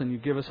call us and you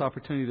give us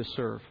opportunity to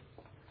serve.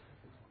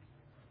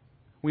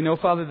 We know,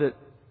 Father, that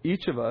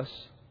each of us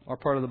are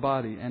part of the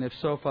body, and if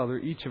so, Father,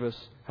 each of us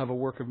have a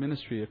work of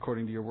ministry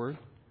according to your word,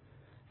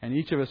 and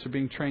each of us are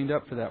being trained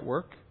up for that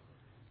work.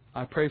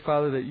 I pray,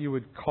 Father, that you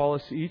would call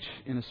us each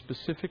in a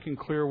specific and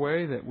clear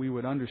way that we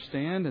would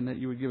understand, and that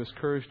you would give us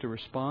courage to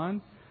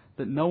respond,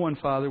 that no one,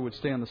 Father, would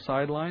stay on the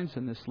sidelines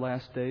in this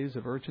last days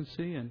of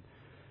urgency, and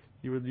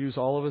you would use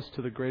all of us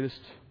to the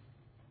greatest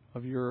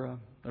of your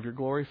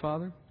glory,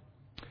 Father.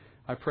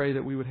 I pray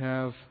that we would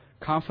have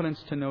confidence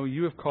to know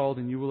you have called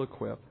and you will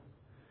equip,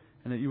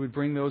 and that you would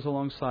bring those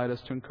alongside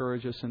us to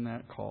encourage us in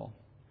that call.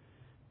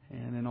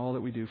 And in all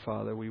that we do,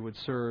 Father, we would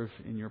serve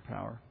in your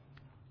power.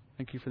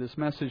 Thank you for this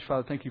message,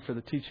 Father. Thank you for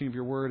the teaching of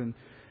your word. And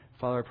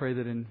Father, I pray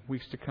that in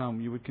weeks to come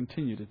you would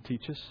continue to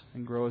teach us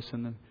and grow us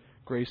in the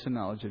grace and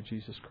knowledge of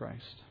Jesus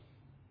Christ.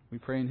 We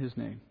pray in His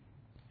name.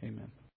 Amen.